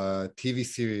to a TV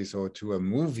series or to a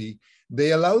movie,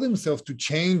 they allow themselves to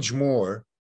change more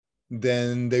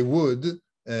than they would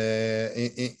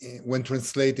when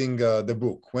translating the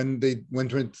book. When they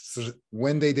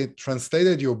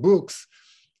translated your books,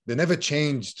 they never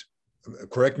changed.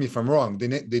 Correct me if I'm wrong.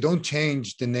 They don't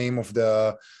change the name of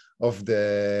the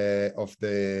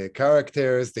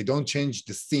characters. They don't change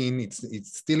the scene.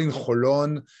 It's still in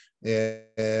Holon.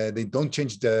 They don't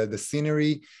change the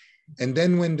scenery. And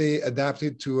then when they adapt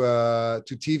it to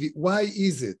TV, why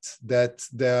is it that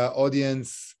the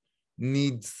audience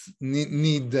needs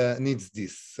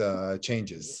these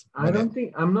changes?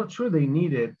 I'm not sure they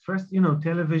need it. First,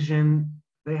 television,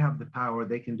 they have the power.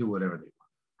 They can do whatever they want.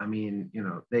 I mean,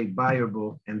 they buy your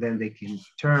book and then they can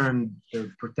turn the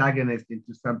protagonist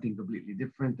into something completely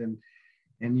different, and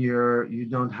you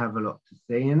don't have a lot to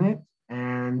say in it.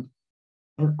 And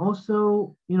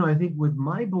also, I think with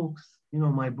my books,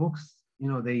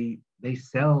 they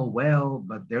sell well,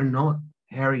 but they're not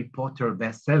Harry Potter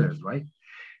bestsellers, right?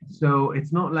 So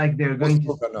it's not like they're going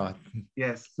to. Not.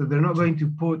 Yes, so they're not going to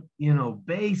put,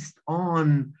 based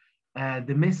on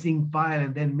The Missing File,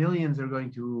 and then millions are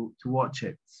going to watch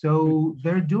it. So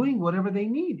they're doing whatever they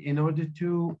need in order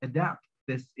to adapt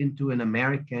this into a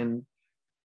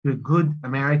good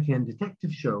American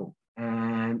detective show.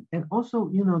 And also,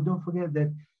 don't forget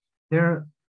that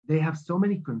they have so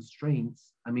many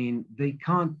constraints. I mean, they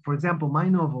can't, for example, my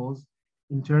novels,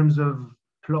 in terms of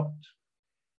plot,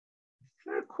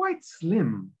 they're quite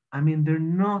slim. I mean, they're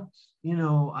not,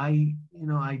 I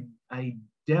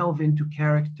delve into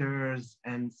characters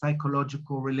and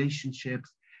psychological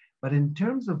relationships, but in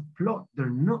terms of plot,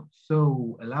 they're not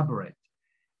so elaborate.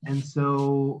 And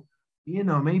so,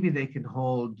 maybe they can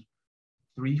hold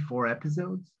 3-4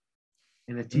 episodes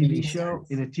in a TV show,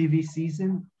 in a TV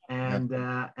season, and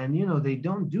they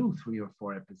don't do 3 or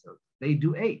 4 episodes. They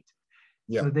do 8.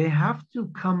 Yeah. So they have to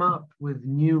come up with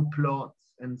new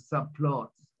plots and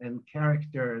subplots and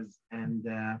characters, and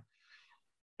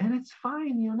it's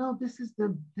fine. This is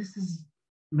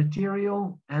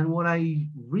material. And what I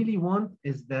really want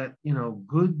is that,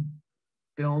 good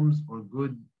films or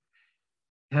good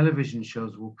television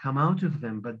shows will come out of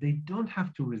them, but they don't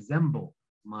have to resemble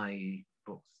my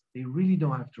books. They really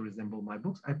don't have to resemble my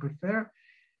books. I prefer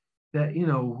that,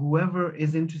 whoever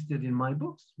is interested in my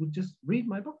books would just read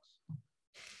my books.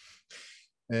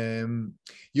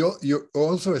 You're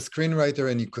also a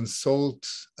screenwriter and you consult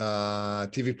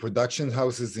TV production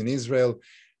houses in Israel.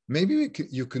 Maybe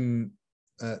you can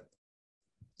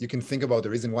think about the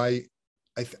reason why.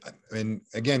 And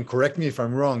again, correct me if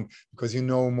I'm wrong, because you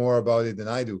know more about it than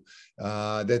I do.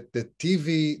 That the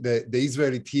TV, the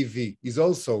Israeli TV, is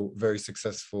also very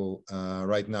successful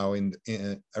right now in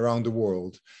around the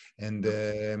world, and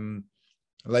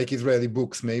like Israeli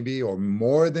books, maybe, or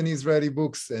more than Israeli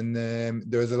books. And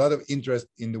there's a lot of interest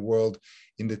in the world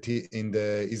in the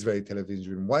Israeli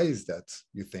television. Why is that,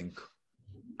 you think?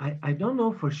 I don't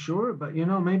know for sure, but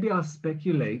maybe I'll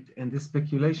speculate, and this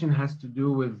speculation has to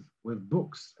do with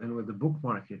books and with the book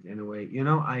market in a way.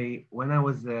 When I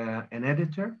was an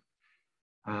editor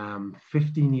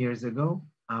 15 years ago,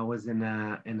 I was in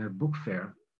a book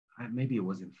fair. Maybe it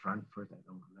was in Frankfurt, I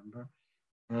don't remember.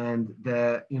 And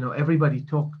everybody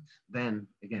talked then,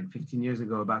 again, 15 years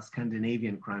ago, about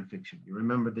Scandinavian crime fiction. You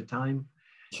remember the time?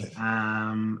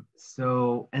 And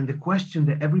the question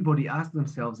that everybody asked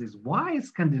themselves is, why is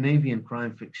Scandinavian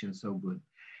crime fiction so good?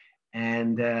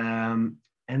 And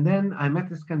then I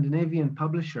met a Scandinavian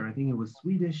publisher, I think it was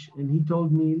Swedish, and he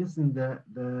told me, listen,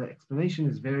 the explanation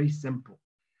is very simple.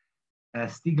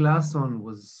 Stieg Larsson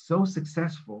was so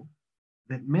successful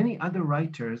that many other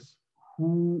writers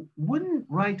who wouldn't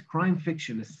write crime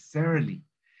fiction necessarily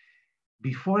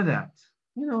before that,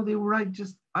 they would write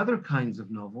just other kinds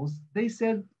of novels. They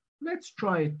said, let's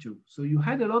try it too. So you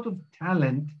had a lot of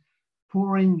talent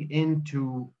pouring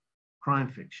into crime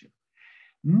fiction.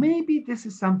 Maybe this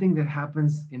is something that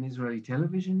happens in Israeli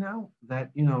television now,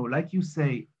 that, like you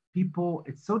say,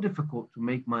 it's so difficult to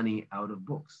make money out of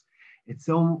books. It's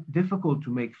so difficult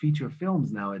to make feature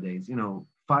films nowadays.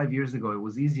 5 years ago, it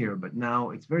was easier, but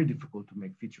now it's very difficult to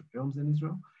make feature films in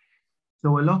Israel.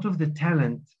 So a lot of the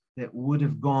talent that would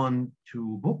have gone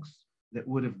to books, that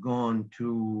would have gone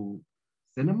to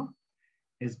cinema,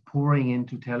 is pouring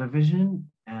into television,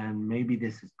 and maybe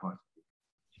this is part of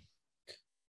it.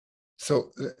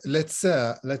 So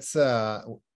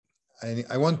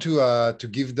I want to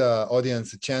give the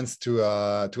audience a chance to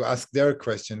ask their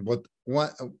question.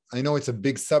 I know it's a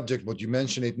big subject, but you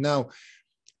mentioned it now.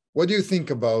 What do you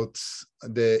think about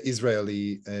the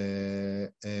Israeli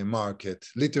market,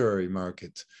 literary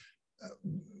market?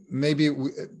 Maybe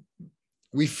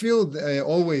we feel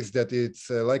always that it's,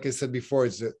 like I said before,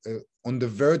 it's on the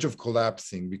verge of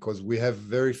collapsing because we have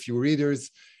very few readers,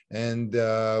 and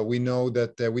we know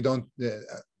that we don't.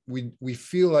 We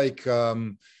feel like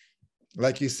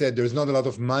you said, there's not a lot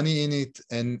of money in it,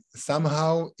 and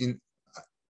somehow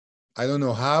I don't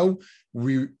know how,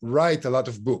 we write a lot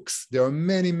of books. There are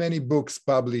many, many books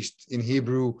published in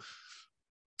Hebrew,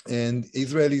 and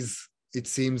Israelis, it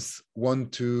seems,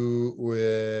 want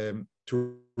to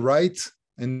write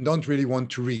and don't really want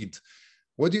to read.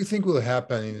 What do you think will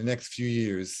happen in the next few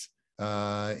years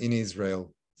in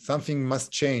Israel? Something must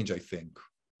change, I think.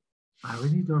 I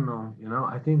really don't know.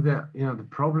 I think that, the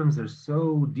problems are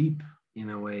so deep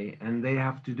in a way, and they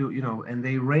have to do, and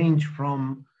they range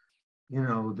from,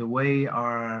 the way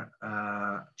our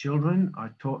children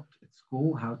are taught at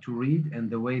school how to read, and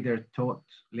the way they're taught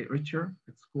literature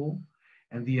at school,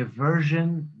 and the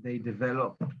aversion they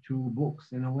develop to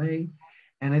books in a way.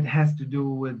 And it has to do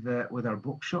with our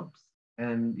bookshops,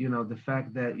 and the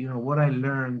fact that what I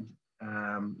learned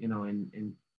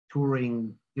in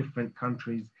touring different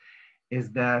countries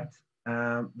is that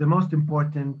the most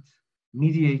important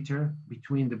mediator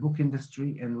between the book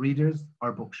industry and readers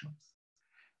are bookshops.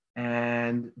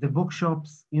 And the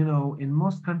bookshops, in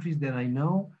most countries that I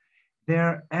know,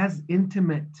 they're as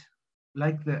intimate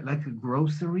like a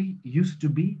grocery used to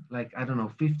be, like, I don't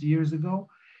know, 50 years ago.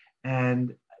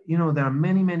 And there are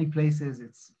many, many places.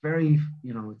 It's very,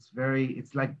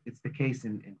 it's the case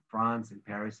in France, in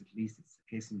Paris, at least. It's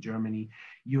the case in Germany.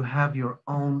 You have your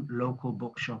own local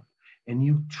bookshop, and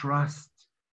you trust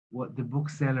what the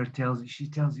bookseller tells you. She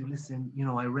tells you, listen,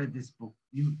 I read this book.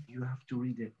 You have to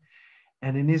read it.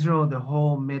 And in Israel, the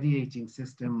whole mediating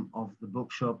system of the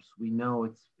bookshops, we know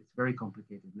it's very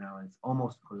complicated now. It's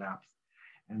almost collapsed,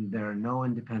 and there are no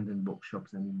independent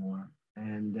bookshops anymore.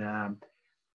 And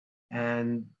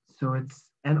so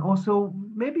and also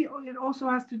maybe it also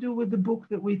has to do with the book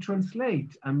that we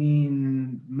translate. I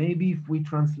mean, maybe if we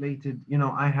translated,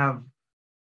 I have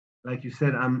like you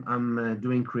said, I'm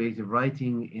doing creative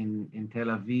writing in Tel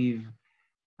Aviv.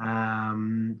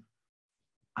 Um,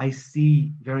 I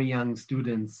see very young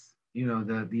students,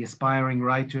 the aspiring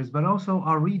writers, but also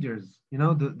our readers,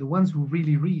 the ones who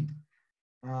really read.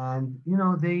 And,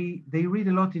 they read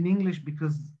a lot in English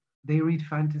because they read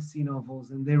fantasy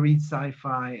novels and they read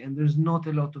sci-fi, and there's not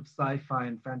a lot of sci-fi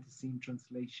and fantasy in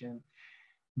translation.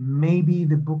 Maybe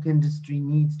the book industry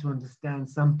needs to understand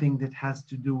something that has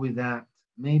to do with that.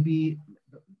 Maybe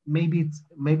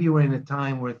we're in a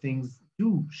time where things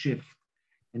do shift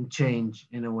and change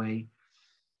in a way.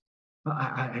 But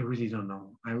I really don't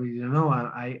know. I really don't know.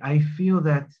 I feel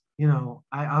that,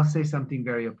 I'll say something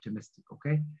very optimistic,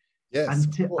 okay? Yes,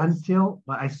 of course.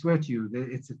 But I swear to you that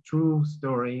it's a true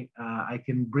story. I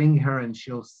can bring her and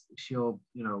she'll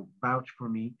vouch for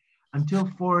me. Until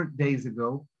 4 days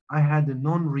ago, I had a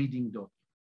non-reading daughter.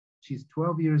 She's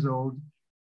 12 years old.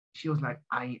 She was like,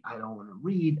 I don't want to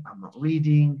read. I'm not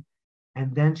reading.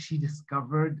 And then she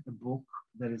discovered a book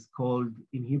that is called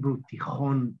in Hebrew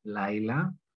Tichon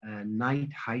Laila,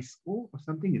 Night High School or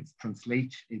something. It's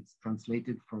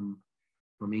translated from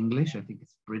English. I think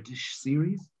it's British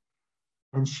series.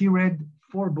 And she read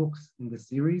 4 books in the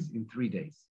series in 3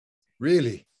 days.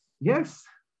 Really? Yes.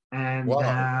 And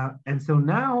Wow. and so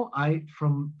now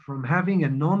from having a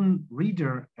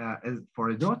non-reader for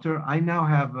a daughter, I now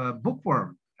have a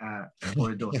bookworm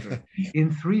for a daughter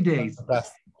in 3 days.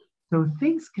 Fantastic. So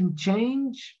things can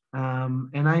change,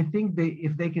 and I think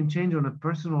if they can change on a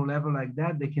personal level like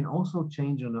that, they can also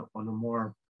change on a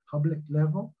more public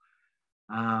level.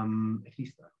 At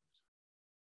least that.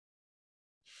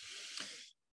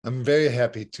 I'm very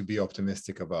happy to be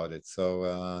optimistic about it. So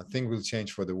things will change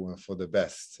for the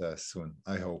best soon.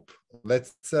 I hope.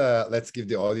 Let's give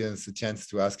the audience a chance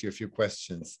to ask you a few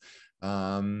questions.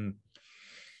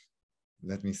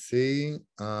 Let me see.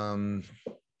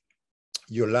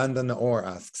 Yolanda Naor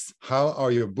asks, "How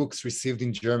are your books received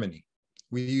in Germany?"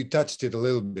 You touched it a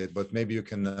little bit, but maybe you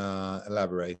can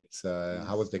elaborate.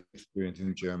 How was the experience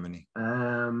in Germany?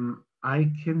 I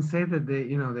can say that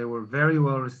they were very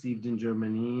well received in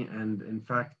Germany, and in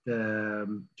fact,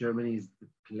 Germany is the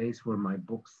place where my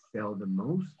books sell the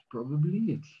most, probably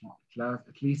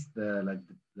at least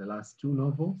the last 2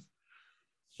 novels.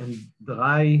 And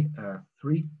Drei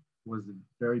 3 was a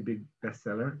very big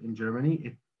bestseller in Germany.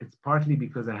 It's partly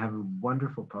because I have a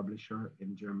wonderful publisher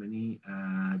in Germany,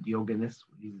 Diogenes.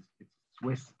 It's a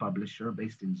Swiss publisher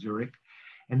based in Zurich.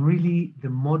 And really the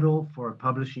model for a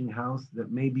publishing house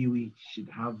that maybe we should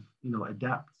have,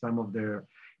 adapt some of their,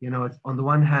 it's on the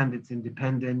one hand, it's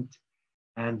independent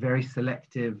and very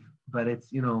selective, but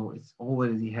it's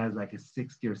always, he has like a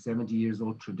 60 or 70 years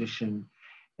old tradition.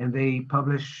 And they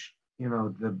publish,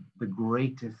 the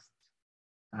greatest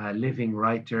living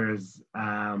writers,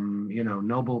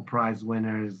 Nobel Prize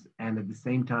winners, and at the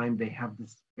same time they have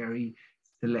this very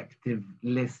selective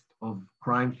list of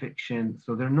crime fiction.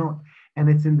 So they're not, and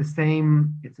it's in the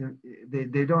same.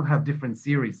 They don't have different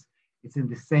series. It's in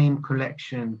the same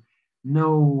collection.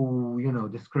 No,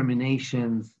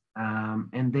 discriminations,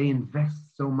 and they invest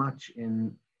so much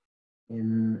in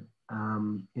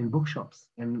bookshops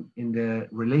and in the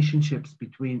relationships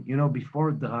between.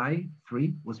 Before Drei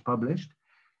 3 was published,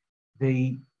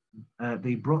 they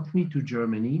brought me to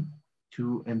Germany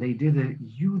and they did a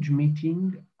huge meeting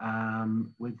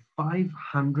with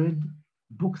 500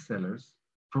 booksellers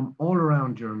from all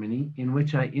around Germany, in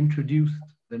which I introduced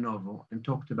the novel and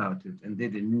talked about it and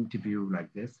did an interview like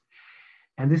this.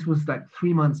 And this was like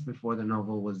 3 months before the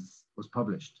novel was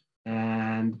published.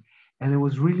 And it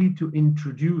was really to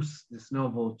introduce this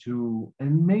novel to,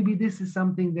 and maybe this is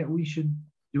something that we should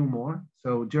do more.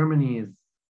 So Germany is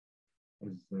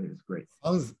great.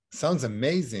 Sounds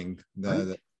amazing.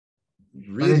 Right?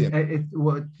 Really. But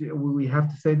what we have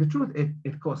to say the truth.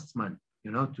 It costs money,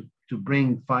 to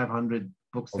bring 500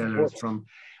 booksellers from.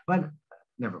 But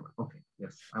never mind. Okay.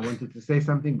 Yes, I wanted to say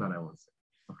something, but I won't say.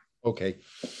 Okay.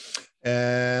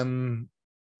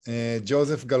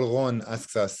 Joseph Galron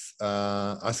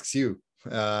asks you,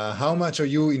 how much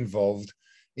are you involved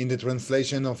in the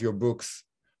translation of your books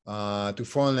to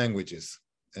foreign languages?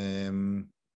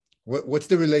 What's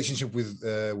the relationship with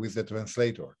the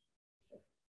translator?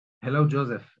 Hello,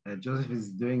 Joseph. Joseph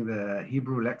is doing the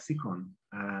Hebrew lexicon.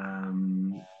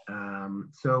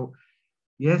 So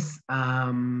yes,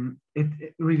 it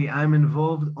really, I'm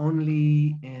involved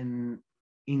only in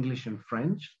English and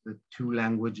French, the 2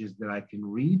 languages that I can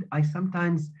read. I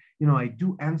sometimes, I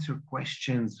do answer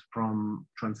questions from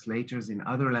translators in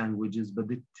other languages, but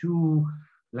the 2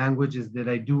 languages that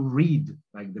I do read,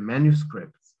 like the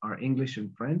manuscripts, are English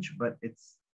and French. But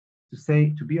it's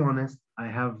to be honest, I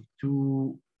have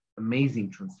 2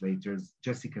 amazing translators,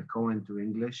 Jessica Cohen to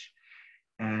English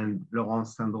and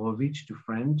Laurence Sandrovich to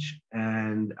French.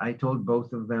 And I told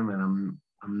both of them, and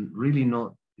I'm really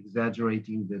not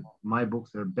exaggerating, that my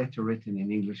books are better written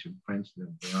in English and French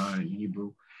than they are in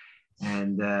Hebrew.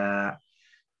 And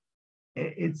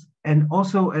and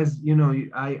also, as you know,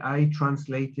 I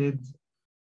translated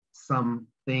some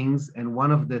things, and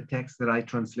one of the texts that I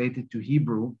translated to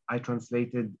Hebrew, I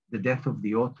translated The Death of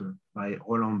the Author by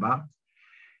Roland Barthes.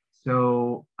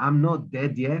 So I'm not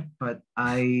dead yet, but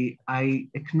I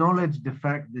acknowledge the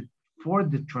fact that for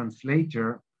the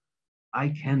translator, I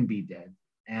can be dead,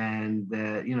 and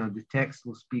you know, the text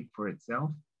will speak for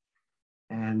itself.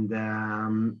 And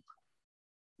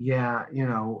yeah, you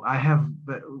know,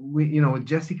 but we, you know, with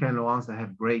Jessica and Laurence, I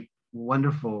have great,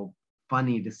 wonderful,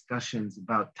 funny discussions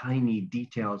about tiny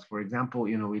details. For example,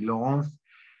 you know, with Laurence,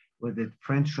 with the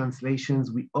French translations,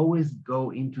 we always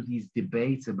go into these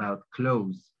debates about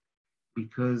clothes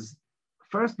because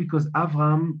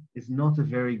Avram is not a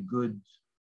very good,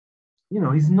 you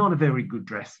know, he's not a very good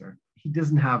dresser. He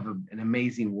doesn't have an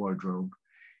amazing wardrobe.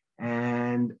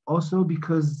 And also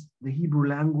because the Hebrew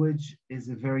language is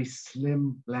a very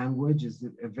slim language, is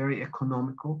a very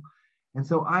economical. And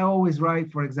so I always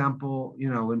write, for example, you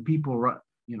know, when people,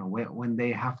 you know, when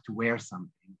they have to wear something,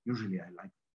 usually I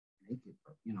like naked,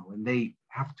 but, you know, when they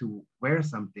have to wear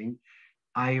something,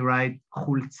 I write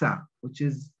chulza, which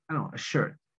is, I don't know, a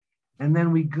shirt. And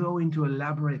then we go into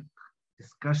elaborate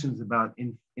discussions about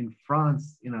in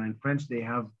France, you know, in French, they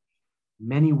have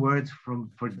many words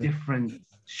for different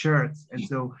shirts. And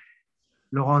so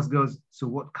Laurence goes, so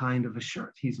what kind of a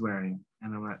shirt he's wearing?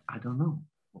 And I'm like, I don't know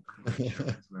what kind of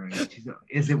shirt he's wearing. She's like,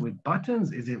 is it with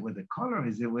buttons? Is it with a collar?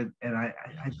 Is it with, and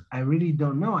I really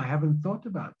don't know. I haven't thought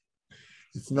about it.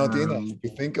 It's not enough to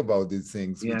think about these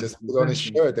things. We yes, just put on a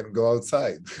shirt and go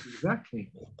outside.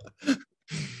 Exactly.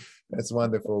 That's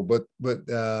wonderful. But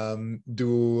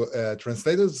do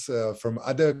translators from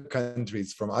other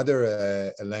countries, from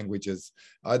other languages,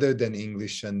 other than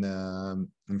English and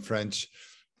French,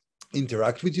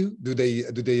 interact with you? Do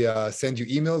they send you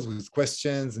emails with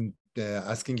questions and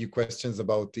asking you questions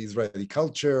about the Israeli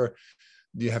culture?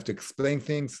 Do you have to explain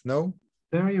things? No?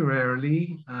 Very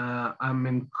rarely. I'm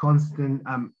in constant,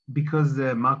 because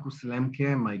Markus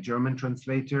Lemke, my German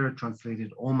translator,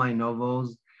 translated all my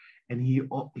novels, and he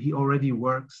already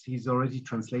works, he's already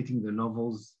translating the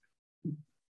novels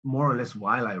more or less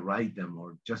while I write them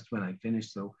or just when I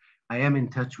finish. So I am in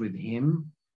touch with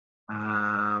him.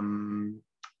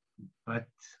 But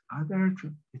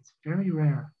it's very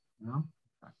rare, you know?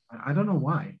 I don't know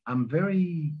why. I'm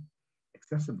very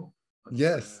accessible.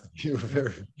 Yes, you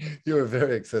are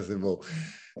very accessible.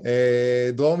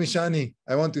 Dror Mishani,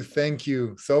 I want to thank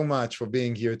you so much for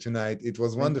being here tonight. It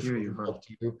was wonderful to talk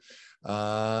to you.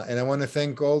 And I want to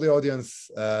thank all the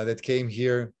audience that came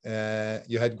here.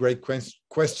 You had great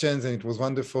questions, and it was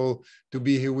wonderful to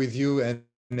be here with you. And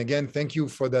again, thank you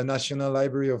for the National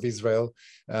Library of Israel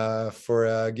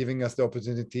for giving us the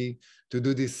opportunity to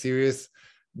do this series.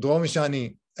 Dror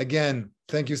Mishani, again,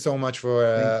 thank you so much for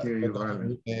thank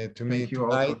you, to me thank you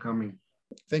tonight. all for coming.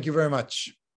 Thank you very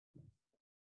much.